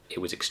that it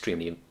was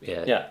extremely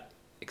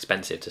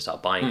expensive to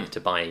start buying to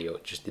buy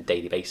just the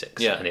daily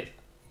basics, and it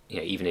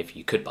even if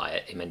you could buy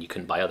it, it meant you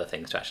couldn't buy other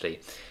things to actually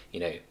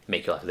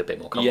make your life a little bit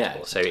more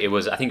comfortable. So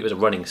I think it was a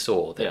running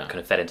sore that kind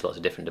of fed into lots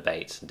of different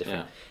debates and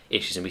different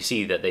issues, and we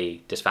see that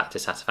the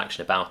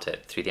dissatisfaction about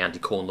it through the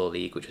Anti-Corn Law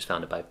League, which was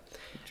founded by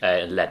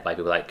and led by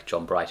people like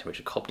John Bright and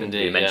Richard Cobden, who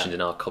we mentioned in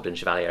our Cobden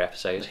Chevalier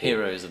episode.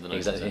 Heroes of the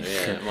 19th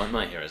century.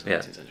 My heroes of the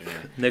 19th century.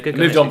 No, good.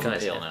 Moved on from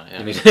Peel now.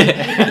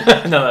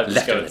 No, I've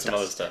just got some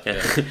other stuff.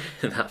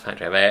 That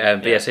factory. But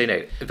I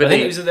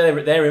think it was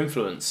their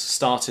influence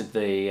started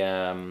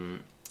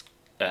the.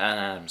 And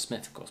Adam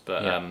Smith, of course,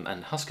 but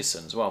and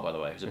Huskerson as well. By the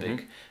way, he was a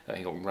big.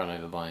 He got run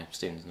over by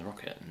Stevens and the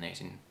Rocket in the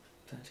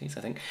 1830s,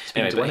 I think.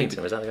 To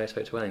Wellington, was that the guy who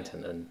spoke to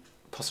Wellington? And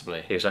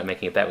possibly he was like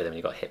making a bet with him, and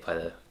he got hit by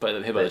the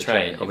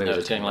train. Or maybe it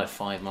was going like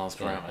 5 miles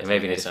per hour.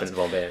 Maybe in a different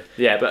one,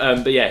 yeah,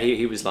 but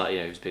he was like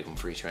he was big on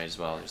free trade as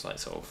well. He was like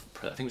sort of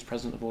I think he was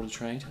president of the Board of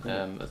Trade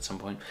at some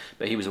point,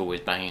 but he was always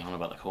banging on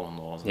about the Corn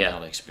Laws and how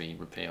they should be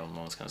repealed and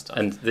all this kind of stuff.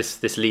 And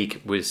this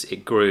league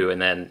grew, and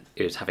then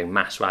it was having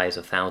mass rallies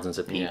of thousands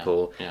of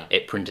people.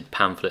 It printed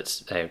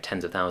pamphlets,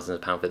 tens of thousands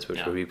of pamphlets,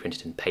 which were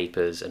reprinted in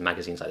papers and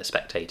magazines like The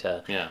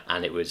Spectator.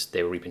 And they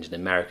were reprinted in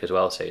America as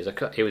well. So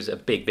it was a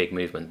big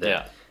movement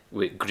that.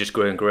 We just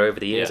grew and grew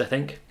over the years, I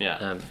think.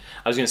 I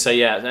was going to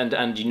say,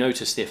 and you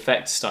notice the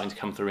effects starting to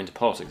come through into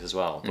politics as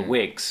well. The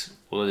Whigs,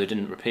 although they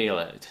didn't repeal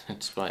it,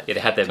 despite they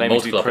had their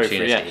multiple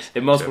opportunities. They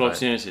had multiple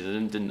opportunities. They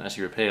didn't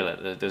actually repeal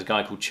it. There's a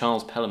guy called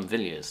Charles Pelham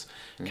Villiers,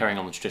 carrying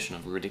on the tradition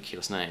of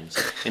ridiculous names,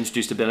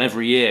 introduced a bill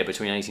every year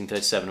between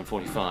 1837 and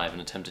 45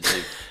 and attempted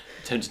to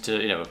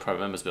a private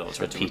member's bill.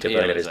 Peter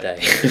Berners' Day.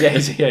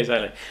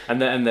 Exactly.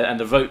 And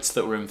the votes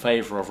that were in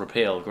favour of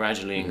repeal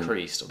gradually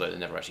increased, although they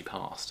never actually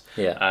passed.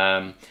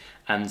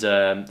 And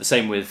the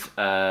same with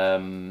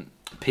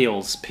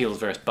Peel's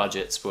various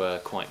budgets were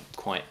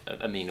quite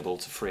amenable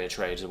to freer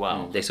trade as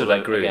well. They sort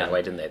of grew in that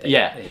way, didn't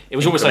they? It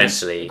was almost like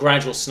a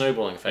gradual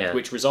snowballing effect,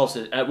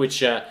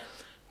 which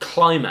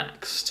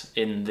climaxed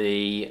in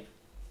the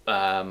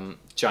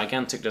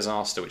gigantic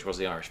disaster which was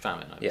the Irish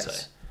famine. I would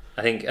say.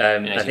 I think in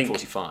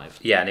 1845.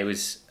 And it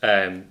was.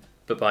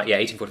 But by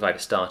 1845 it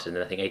started, and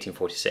then I think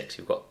 1846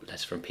 you've got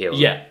letters from Peel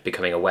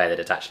becoming aware that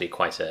it's actually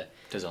quite a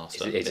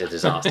disaster. It's a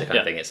disaster kind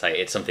of thing. It's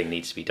like something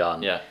needs to be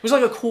done. It was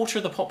like a quarter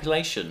of the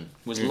population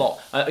was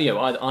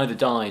either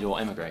died or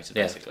emigrated.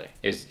 Basically,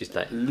 it's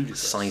like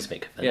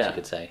seismic events, you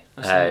could say.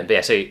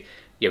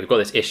 We've got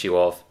this issue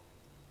of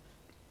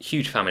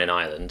huge famine in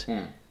Ireland.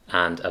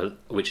 And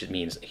which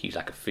means a huge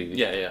lack of food,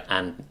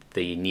 and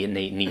the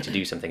need to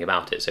do something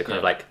about it. So kind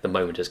of like the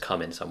moment has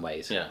come in some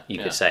ways. You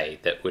could say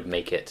that would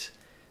make it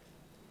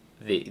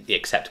the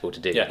acceptable to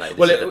do. Like,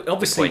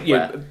 obviously,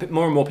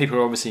 more and more people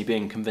are obviously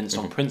being convinced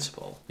on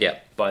principle.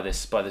 By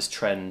this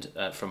trend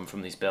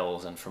from these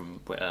bills and from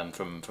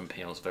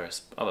Peel's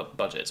various other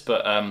budgets,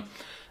 but.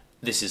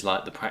 This is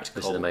like the practical.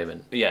 This is the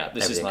moment.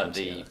 This is like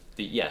the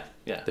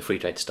free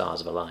trade stars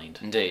have aligned.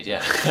 Indeed,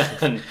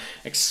 and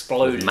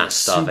exploded mass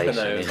starvation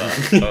of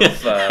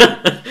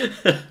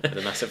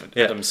the massive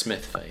Adam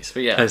Smith face.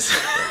 But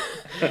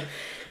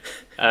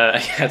I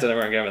don't know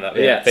where I'm going with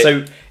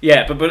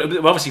that.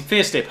 But obviously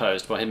fiercely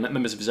opposed by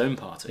members of his own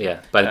party.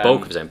 By the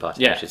bulk of his own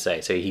party, I should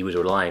say. So he was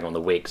relying on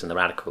the Whigs and the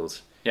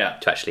Radicals.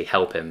 To actually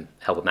help him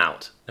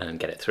out and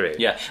get it through.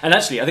 And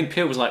actually, I think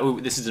Peel was like,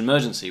 "Oh, this is an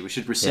emergency. We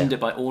should rescind it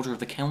by order of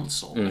the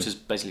council," which is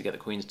basically get the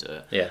Queens to do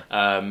it.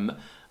 And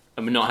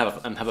not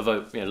have a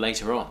vote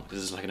later on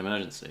because it's like an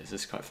emergency. It's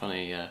just quite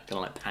funny, kind of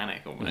like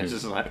panic almost. It's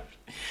just like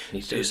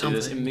needs to do something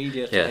this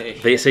immediately.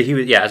 But so he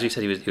was, as we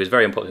said, he was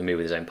very unpopular move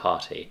with his own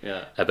party.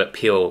 But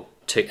Peel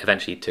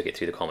eventually took it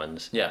through the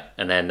Commons.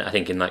 And then I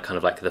think in like kind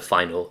of like the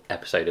final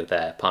episode of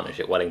their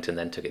partnership, Wellington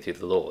then took it through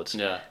the Lords.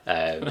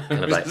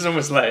 It's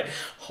almost like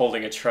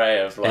holding a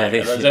tray of like.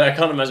 I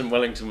can't imagine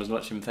Wellington was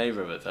much in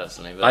favour of it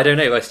personally. But I don't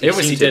know. He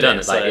obviously did done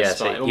it.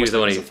 So he was the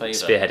one who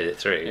spearheaded it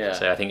through.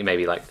 So I think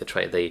maybe like the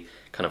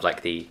kind of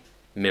like the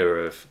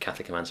mirror of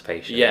Catholic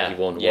emancipation. He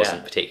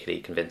wasn't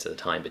particularly convinced at the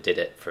time, but did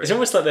it for. It's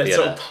almost like they're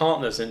sort of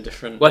partners in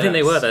different. Well, I think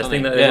they were. I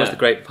think that it was the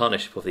great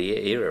partnership of the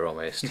era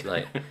almost.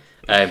 Like,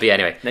 but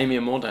anyway, name me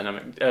a more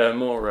dynamic,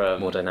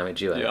 more dynamic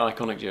duo,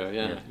 iconic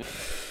duo.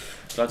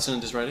 Gladstone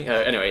and Disraeli.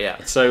 Anyway,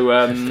 yeah. So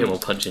feel more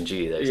Punch and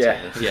Judy those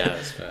two. yeah,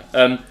 that's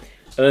fair.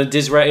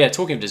 Disraeli,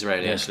 talking of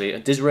Disraeli, actually,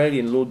 Disraeli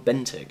and Lord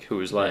Bentinck, who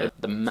was like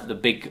the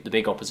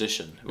big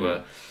opposition, who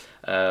were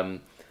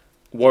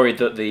worried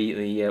that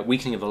the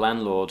weakening of the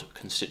landlord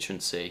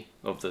constituency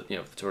of the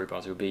Tory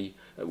party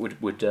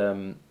would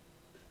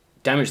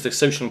damage the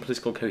social and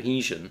political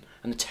cohesion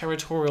and the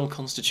territorial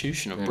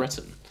constitution of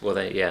Britain. Well,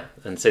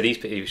 and so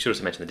you should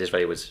also mention that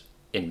Disraeli was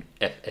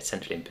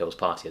essentially in Peel's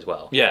party as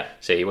well. Yeah.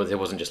 So it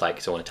wasn't just like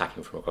someone attacking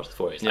him from across the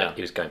floor.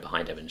 He was going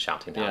behind him and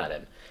shouting down at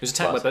him. He was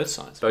attacked by both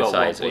sides. Both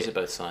sides. Was it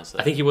both sides? Though?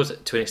 I think he was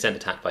to an extent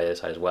attacked by the other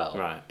side as well.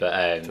 Right.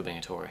 But for being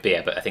a Tory.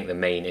 But I think the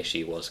main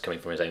issue was coming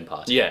from his own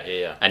party.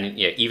 Yeah. And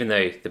even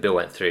though the bill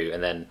went through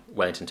and then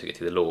Wellington took it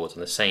through the Lords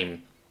on the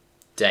same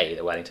day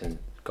that Wellington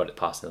got it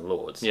passed in the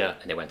Lords,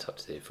 and it went up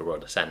for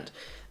royal assent,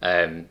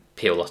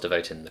 Peel lost a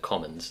vote in the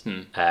Commons,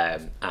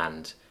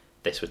 and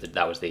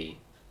that was the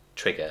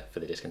trigger for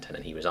the discontent,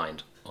 and he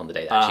resigned on the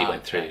day that actually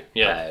went through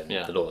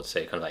the Lords.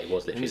 So kind of like it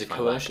was literally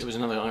it was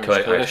another Irish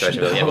coercion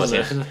bill. Yeah, it was.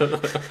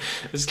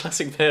 It was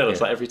classic Peel.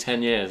 It's like every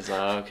 10 years.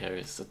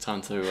 It's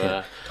time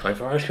to time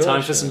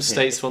for some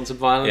state-sponsored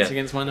violence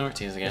against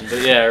minorities again.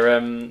 But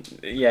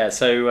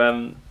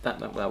so that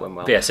went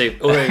well. But so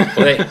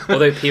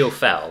although Peel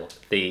fell,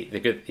 the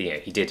good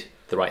he did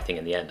the right thing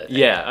in the end. I think.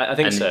 Yeah, I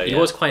think and so. He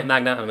was quite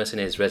magnanimous in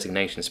his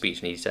resignation speech,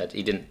 and he said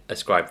he didn't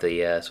ascribe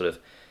the sort of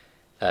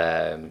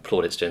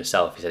plaudits to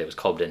himself. He said it was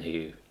Cobden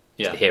who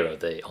was the hero of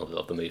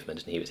the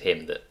movement, and he was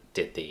him that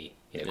did the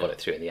got it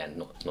through in the end,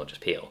 not just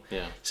Peel.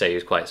 Yeah. So he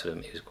was quite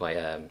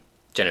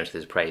generous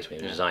with his praise when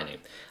he was resigning.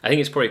 I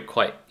think it's probably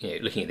quite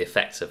looking at the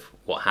effects of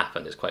what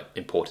happened. It's quite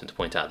important to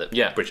point out that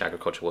British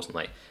agriculture wasn't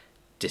like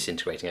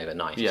disintegrating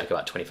overnight. It took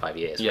about 25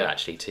 years for it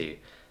actually to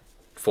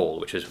fall,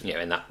 which was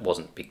and that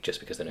wasn't just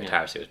because there were no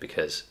tariffs. It was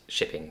because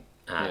shipping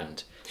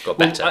and got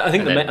better. I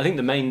think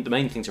the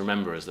main thing to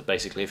remember is that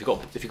basically if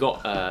you've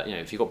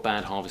got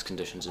bad harvest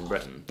conditions in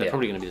Britain, they're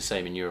probably going to be the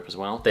same in Europe as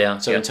well. They are.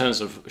 So in terms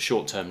of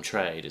short-term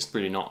trade, it's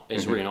really not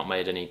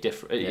made any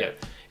difference.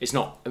 It's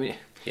not. I mean.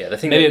 Yeah, the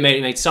thing maybe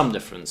it made some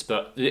difference,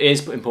 but it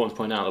is important to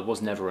point out there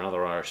was never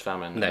another Irish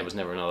famine. No. There was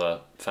never another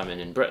famine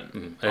in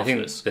Britain. And I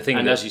think the thing,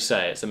 as you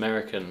say, it's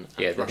American.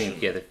 And Russian.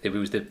 It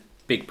was the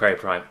big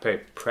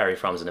prairie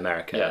farms in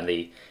America and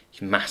the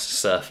mass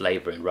serf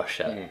labour in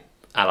Russia,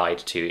 allied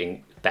to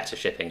better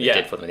shipping that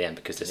did for them in the end,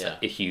 because there's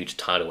a huge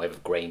tidal wave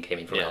of grain came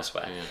in from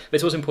elsewhere. Yeah. But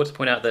it's also important to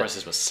point out that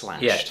prices were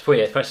slashed.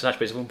 Prices were slashed.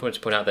 But it's also important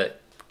to point out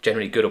that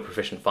generally good or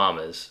proficient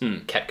farmers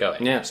kept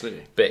going. Yeah,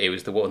 absolutely. But it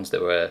was the ones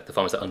that were the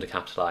farmers that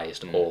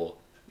undercapitalised or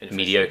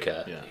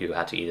mediocre who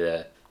had to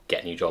either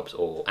get new jobs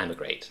or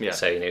emigrate. Yeah.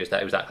 So it was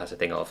that classic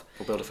thing of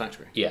or build a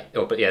factory. Yeah,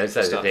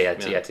 they had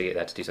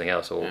to do something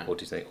else or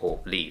do something or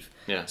leave.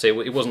 Yeah. So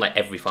it wasn't like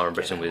every farm in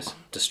Britain was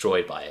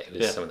destroyed by it. It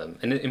was some of them.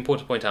 And it's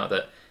important to point out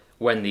that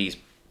when these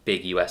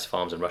big US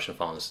farms and Russian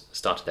farms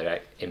started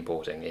their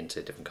importing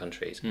into different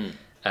countries,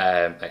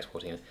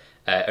 exporting.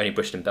 Only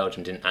Britain and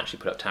Belgium didn't actually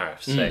put up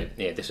tariffs. So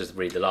this was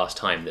really the last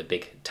time the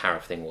big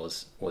tariff thing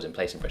was in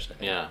place in Britain.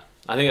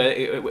 I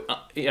think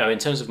in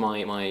terms of my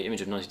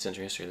image of 19th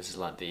century history, this is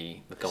like the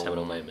golden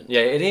seminal moment.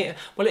 Yeah, it is.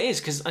 Well, it is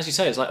because, as you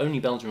say, it's like only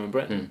Belgium and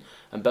Britain,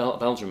 and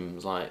Belgium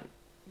was like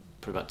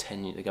probably about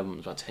 10 years. The government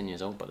was about 10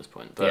 years old by this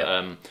point.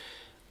 But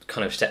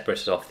kind of stepped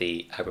Britain off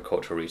the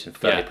agricultural route and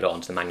firmly put it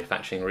onto the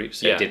manufacturing route.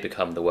 So it did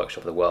become the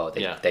workshop of the world.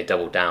 They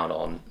doubled down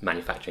on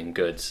manufacturing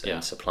goods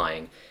and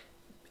supplying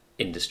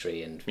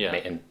industry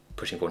and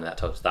pushing forward that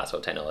sort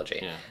of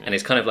technology. And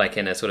it's kind of like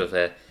in a sort of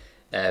a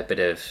bit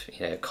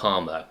of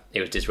karma. It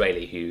was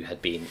Disraeli who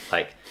had been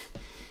like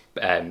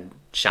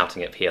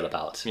shouting at Peel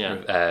about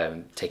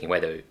taking away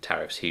the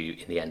tariffs, who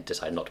in the end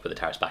decided not to put the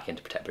tariffs back in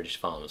to protect British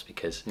farmers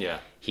because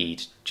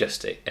he'd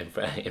just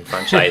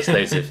enfranchised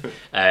loads of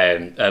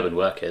urban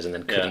workers and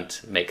then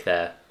couldn't make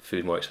their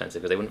food more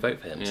expensive because they wouldn't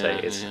vote for him. So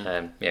it's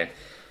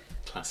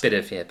bit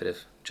of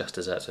just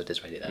desserts of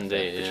Disraeli there,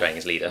 betraying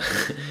his leader.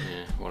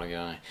 What a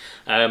guy.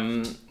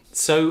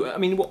 So I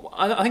mean,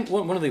 I think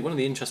one of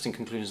the interesting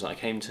conclusions that I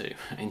came to,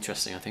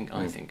 conclusions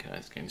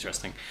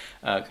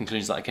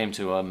that I came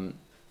to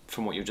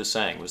from what you were just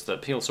saying was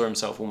that Peel saw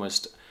himself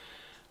almost,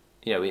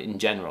 in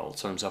general,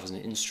 saw himself as an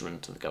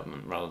instrument to the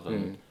government rather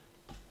than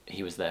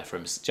he was there for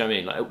him. Do you know what I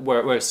mean?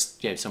 Like whereas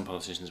some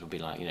politicians would be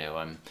like, they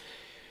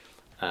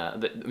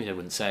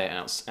wouldn't say it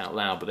out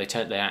loud, but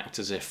they act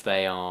as if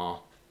they are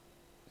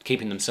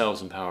keeping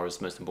themselves in power is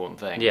the most important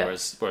thing. Yeah.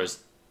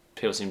 Whereas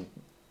Peel seemed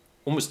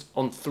almost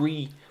on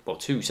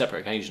two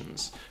separate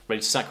occasions,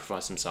 ready to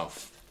sacrifice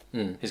himself,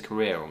 his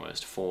career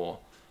almost, for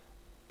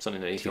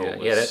something that he thought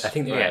was... I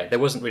think there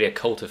wasn't really a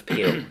cult of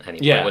Peel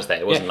anymore, was there?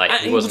 It wasn't like...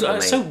 He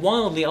wasn't so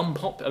wildly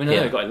unpopular. I mean, I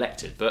know he got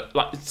elected, but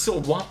like it's sort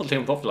of wildly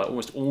unpopular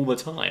almost all the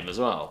time as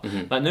well.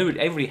 Like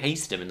everybody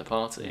hated him in the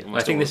party.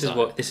 I think this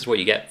is what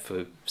you get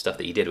for stuff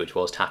that he did, which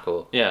was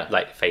tackle,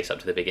 like face up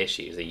to the big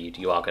issues, that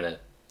you are going to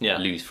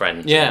lose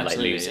friends and like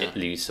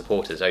lose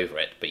supporters over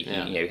it. But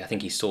I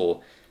think he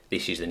saw the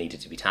issues that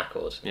needed to be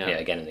tackled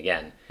again and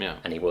again,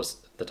 and he was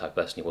the type of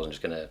person who wasn't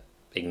just going to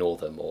ignore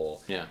them or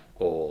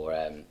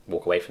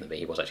walk away from them. But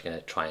he was actually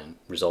going to try and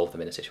resolve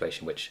them in a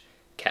situation which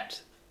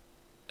kept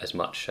as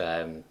much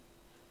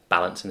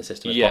balance in the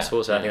system as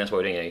possible. So I think that's what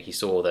we're doing. You know, he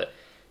saw that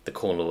the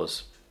Corn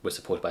Laws were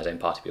supported by his own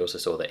party, but he also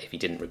saw that if he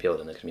didn't repeal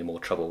them, there's going to be more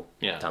trouble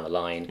down the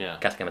line.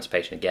 Catholic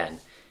emancipation, again,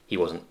 he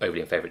wasn't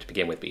overly in favour to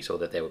begin with, but he saw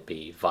that there would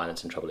be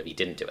violence and trouble if he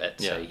didn't do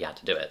it, so he had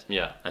to do it.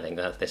 I think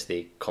that's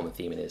the common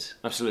theme in his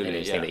thing,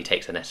 that he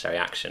takes the necessary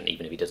action,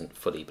 even if he doesn't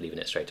fully believe in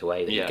it straight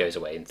away, that he goes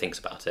away and thinks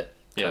about it,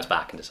 comes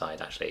back and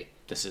decides, actually,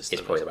 it's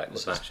probably the right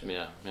course of action.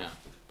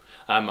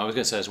 I was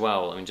going to say as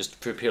well, I mean,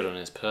 just purely on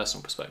his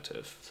personal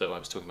perspective, so I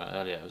was talking about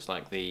earlier, it was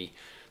like the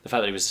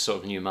fact that he was sort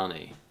of new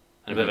money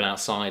and a bit of an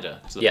outsider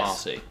to the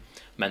party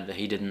meant that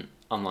he didn't,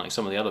 unlike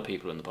some of the other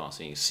people in the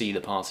party, see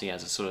the party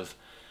as a sort of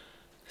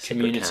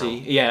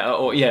community,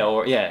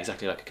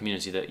 exactly, like a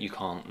community that you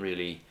can't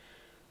really,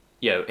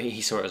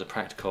 he saw it as a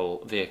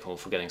practical vehicle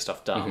for getting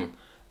stuff done,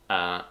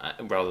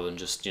 rather than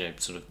just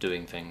sort of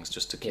doing things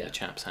just to keep the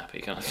chaps happy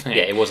kind of thing.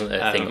 It wasn't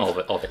a thing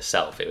of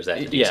itself. It was there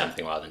to do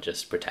something rather than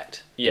just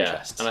protect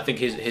interests. And I think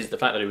the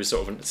fact that he was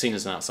sort of seen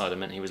as an outsider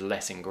meant he was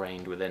less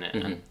ingrained within it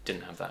and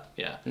didn't have that.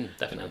 Definitely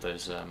didn't have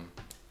those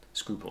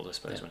scruples, I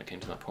suppose, when it came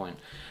to that point.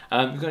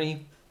 You got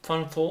any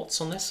final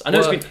thoughts on this? I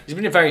know it's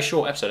been a very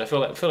short episode. I feel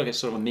like it's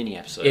sort of a mini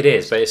episode. It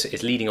is, but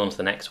it's leading on to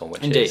the next one,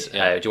 which is. Do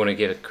you want to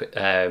give a quick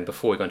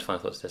before we go into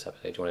final thoughts of this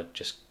episode? Do you want to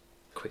just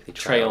quickly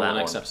trail the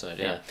next episode?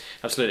 Yeah,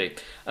 absolutely.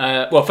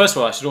 Well, first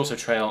of all, I should also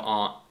trail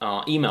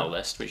our email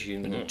list, which you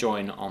can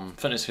join on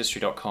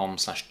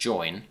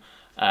footnotesofhistory.com/join,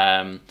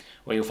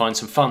 where you'll find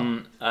some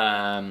fun.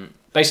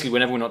 Basically,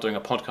 whenever we're not doing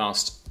a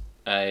podcast,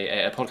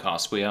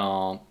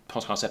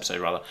 podcast episode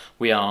rather,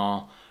 we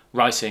are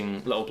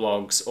writing little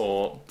blogs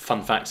or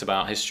fun facts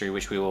about history,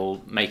 which we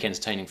will make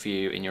entertaining for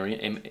you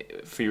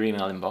for your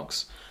email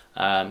inbox.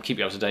 Keep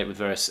you up to date with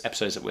various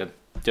episodes that we're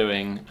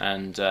doing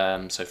and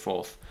so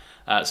forth.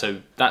 So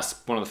that's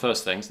one of the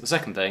first things. The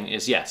second thing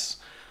is,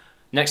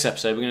 next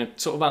episode we're going to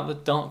talk about the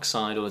dark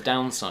side or the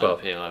downside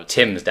of Peel.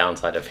 Tim's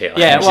downside of Peel.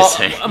 My I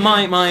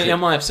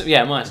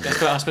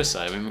suppose so.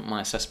 I mean,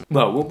 my assessment.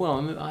 Well,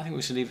 I think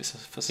we should leave it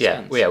for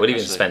suspense. We'll leave it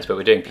in suspense, but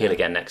we're doing Peel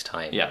again next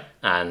time.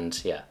 And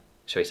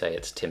shall we say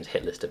it's Tim's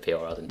hit list of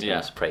Peel rather than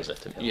Tim's praise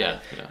list of Peel?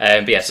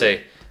 I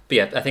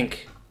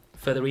think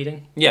further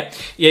reading.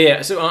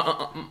 So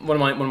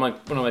one of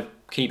my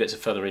key bits of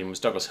further reading was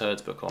Douglas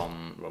Hurd's book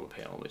on Robert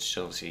Peel, which is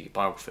obviously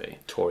biography.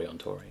 Tory on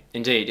Tory.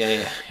 Indeed,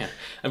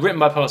 and written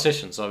by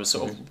politicians. So I was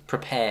sort of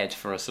prepared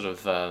for a sort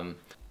of a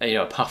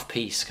puff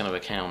piece kind of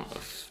account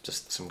of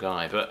just some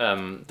guy, but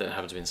that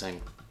happened to be in the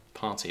same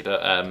party.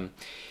 But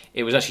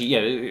it was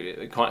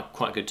actually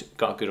quite good.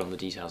 Got good on the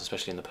details,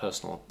 especially in the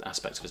personal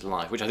aspects of his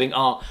life, which I think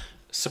are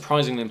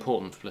surprisingly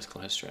important for political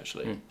history.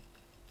 Actually,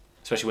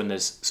 especially when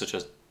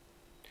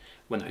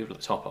when the people at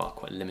the top are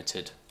quite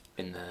limited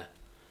in their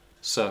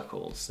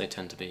circles, they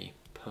tend to be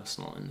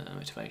personal in their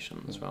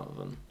motivations rather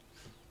than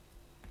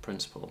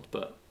principled.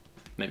 But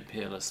maybe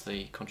Peel is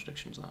the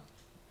contradiction to that.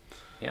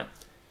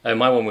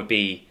 My one would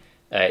be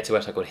it's a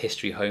website called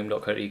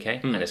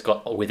historyhome.co.uk, and it's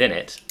got within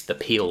it the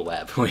Peel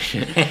web, which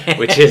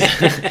is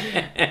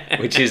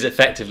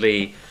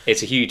effectively,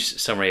 it's a huge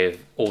summary of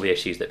all the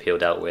issues that Peel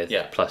dealt with,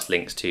 plus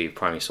links to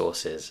primary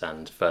sources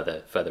and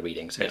further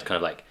reading. So it's kind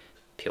of like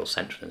Peel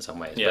central in some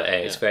ways, but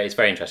it's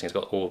very interesting. It's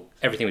got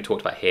everything we talked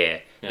about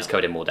here is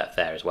covered in more depth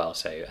there as well.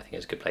 So I think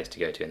it's a good place to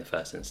go to in the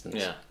first instance.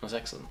 Yeah, that's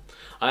excellent.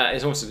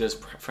 It's almost as good as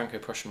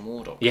Franco-Prussian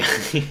War doc.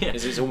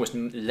 It's almost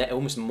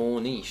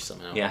more niche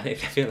somehow. Yeah, I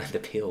feel like the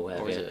Peel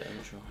web. Or is it? I'm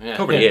not sure.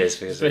 Probably is.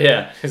 Because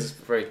he's a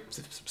very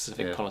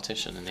specific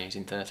politician in the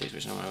 1830s,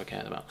 which no one ever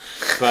cared about.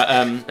 But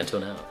until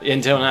now.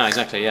 Until now,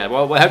 exactly. Yeah.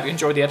 Well, I hope you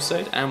enjoyed the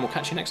episode, and we'll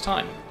catch you next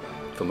time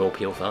for more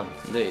Peel fun.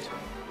 Indeed.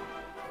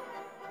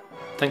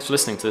 Thanks for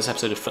listening to this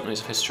episode of Footnotes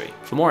of History.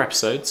 For more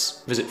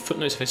episodes, visit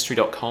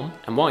footnotesofhistory.com,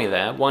 and while you're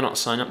there, why not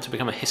sign up to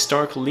become a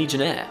historical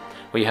legionnaire,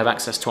 where you have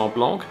access to our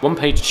blog,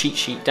 one-page cheat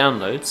sheet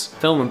downloads,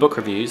 film and book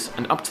reviews,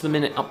 and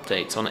up-to-the-minute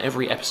updates on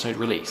every episode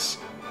release.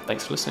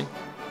 Thanks for listening.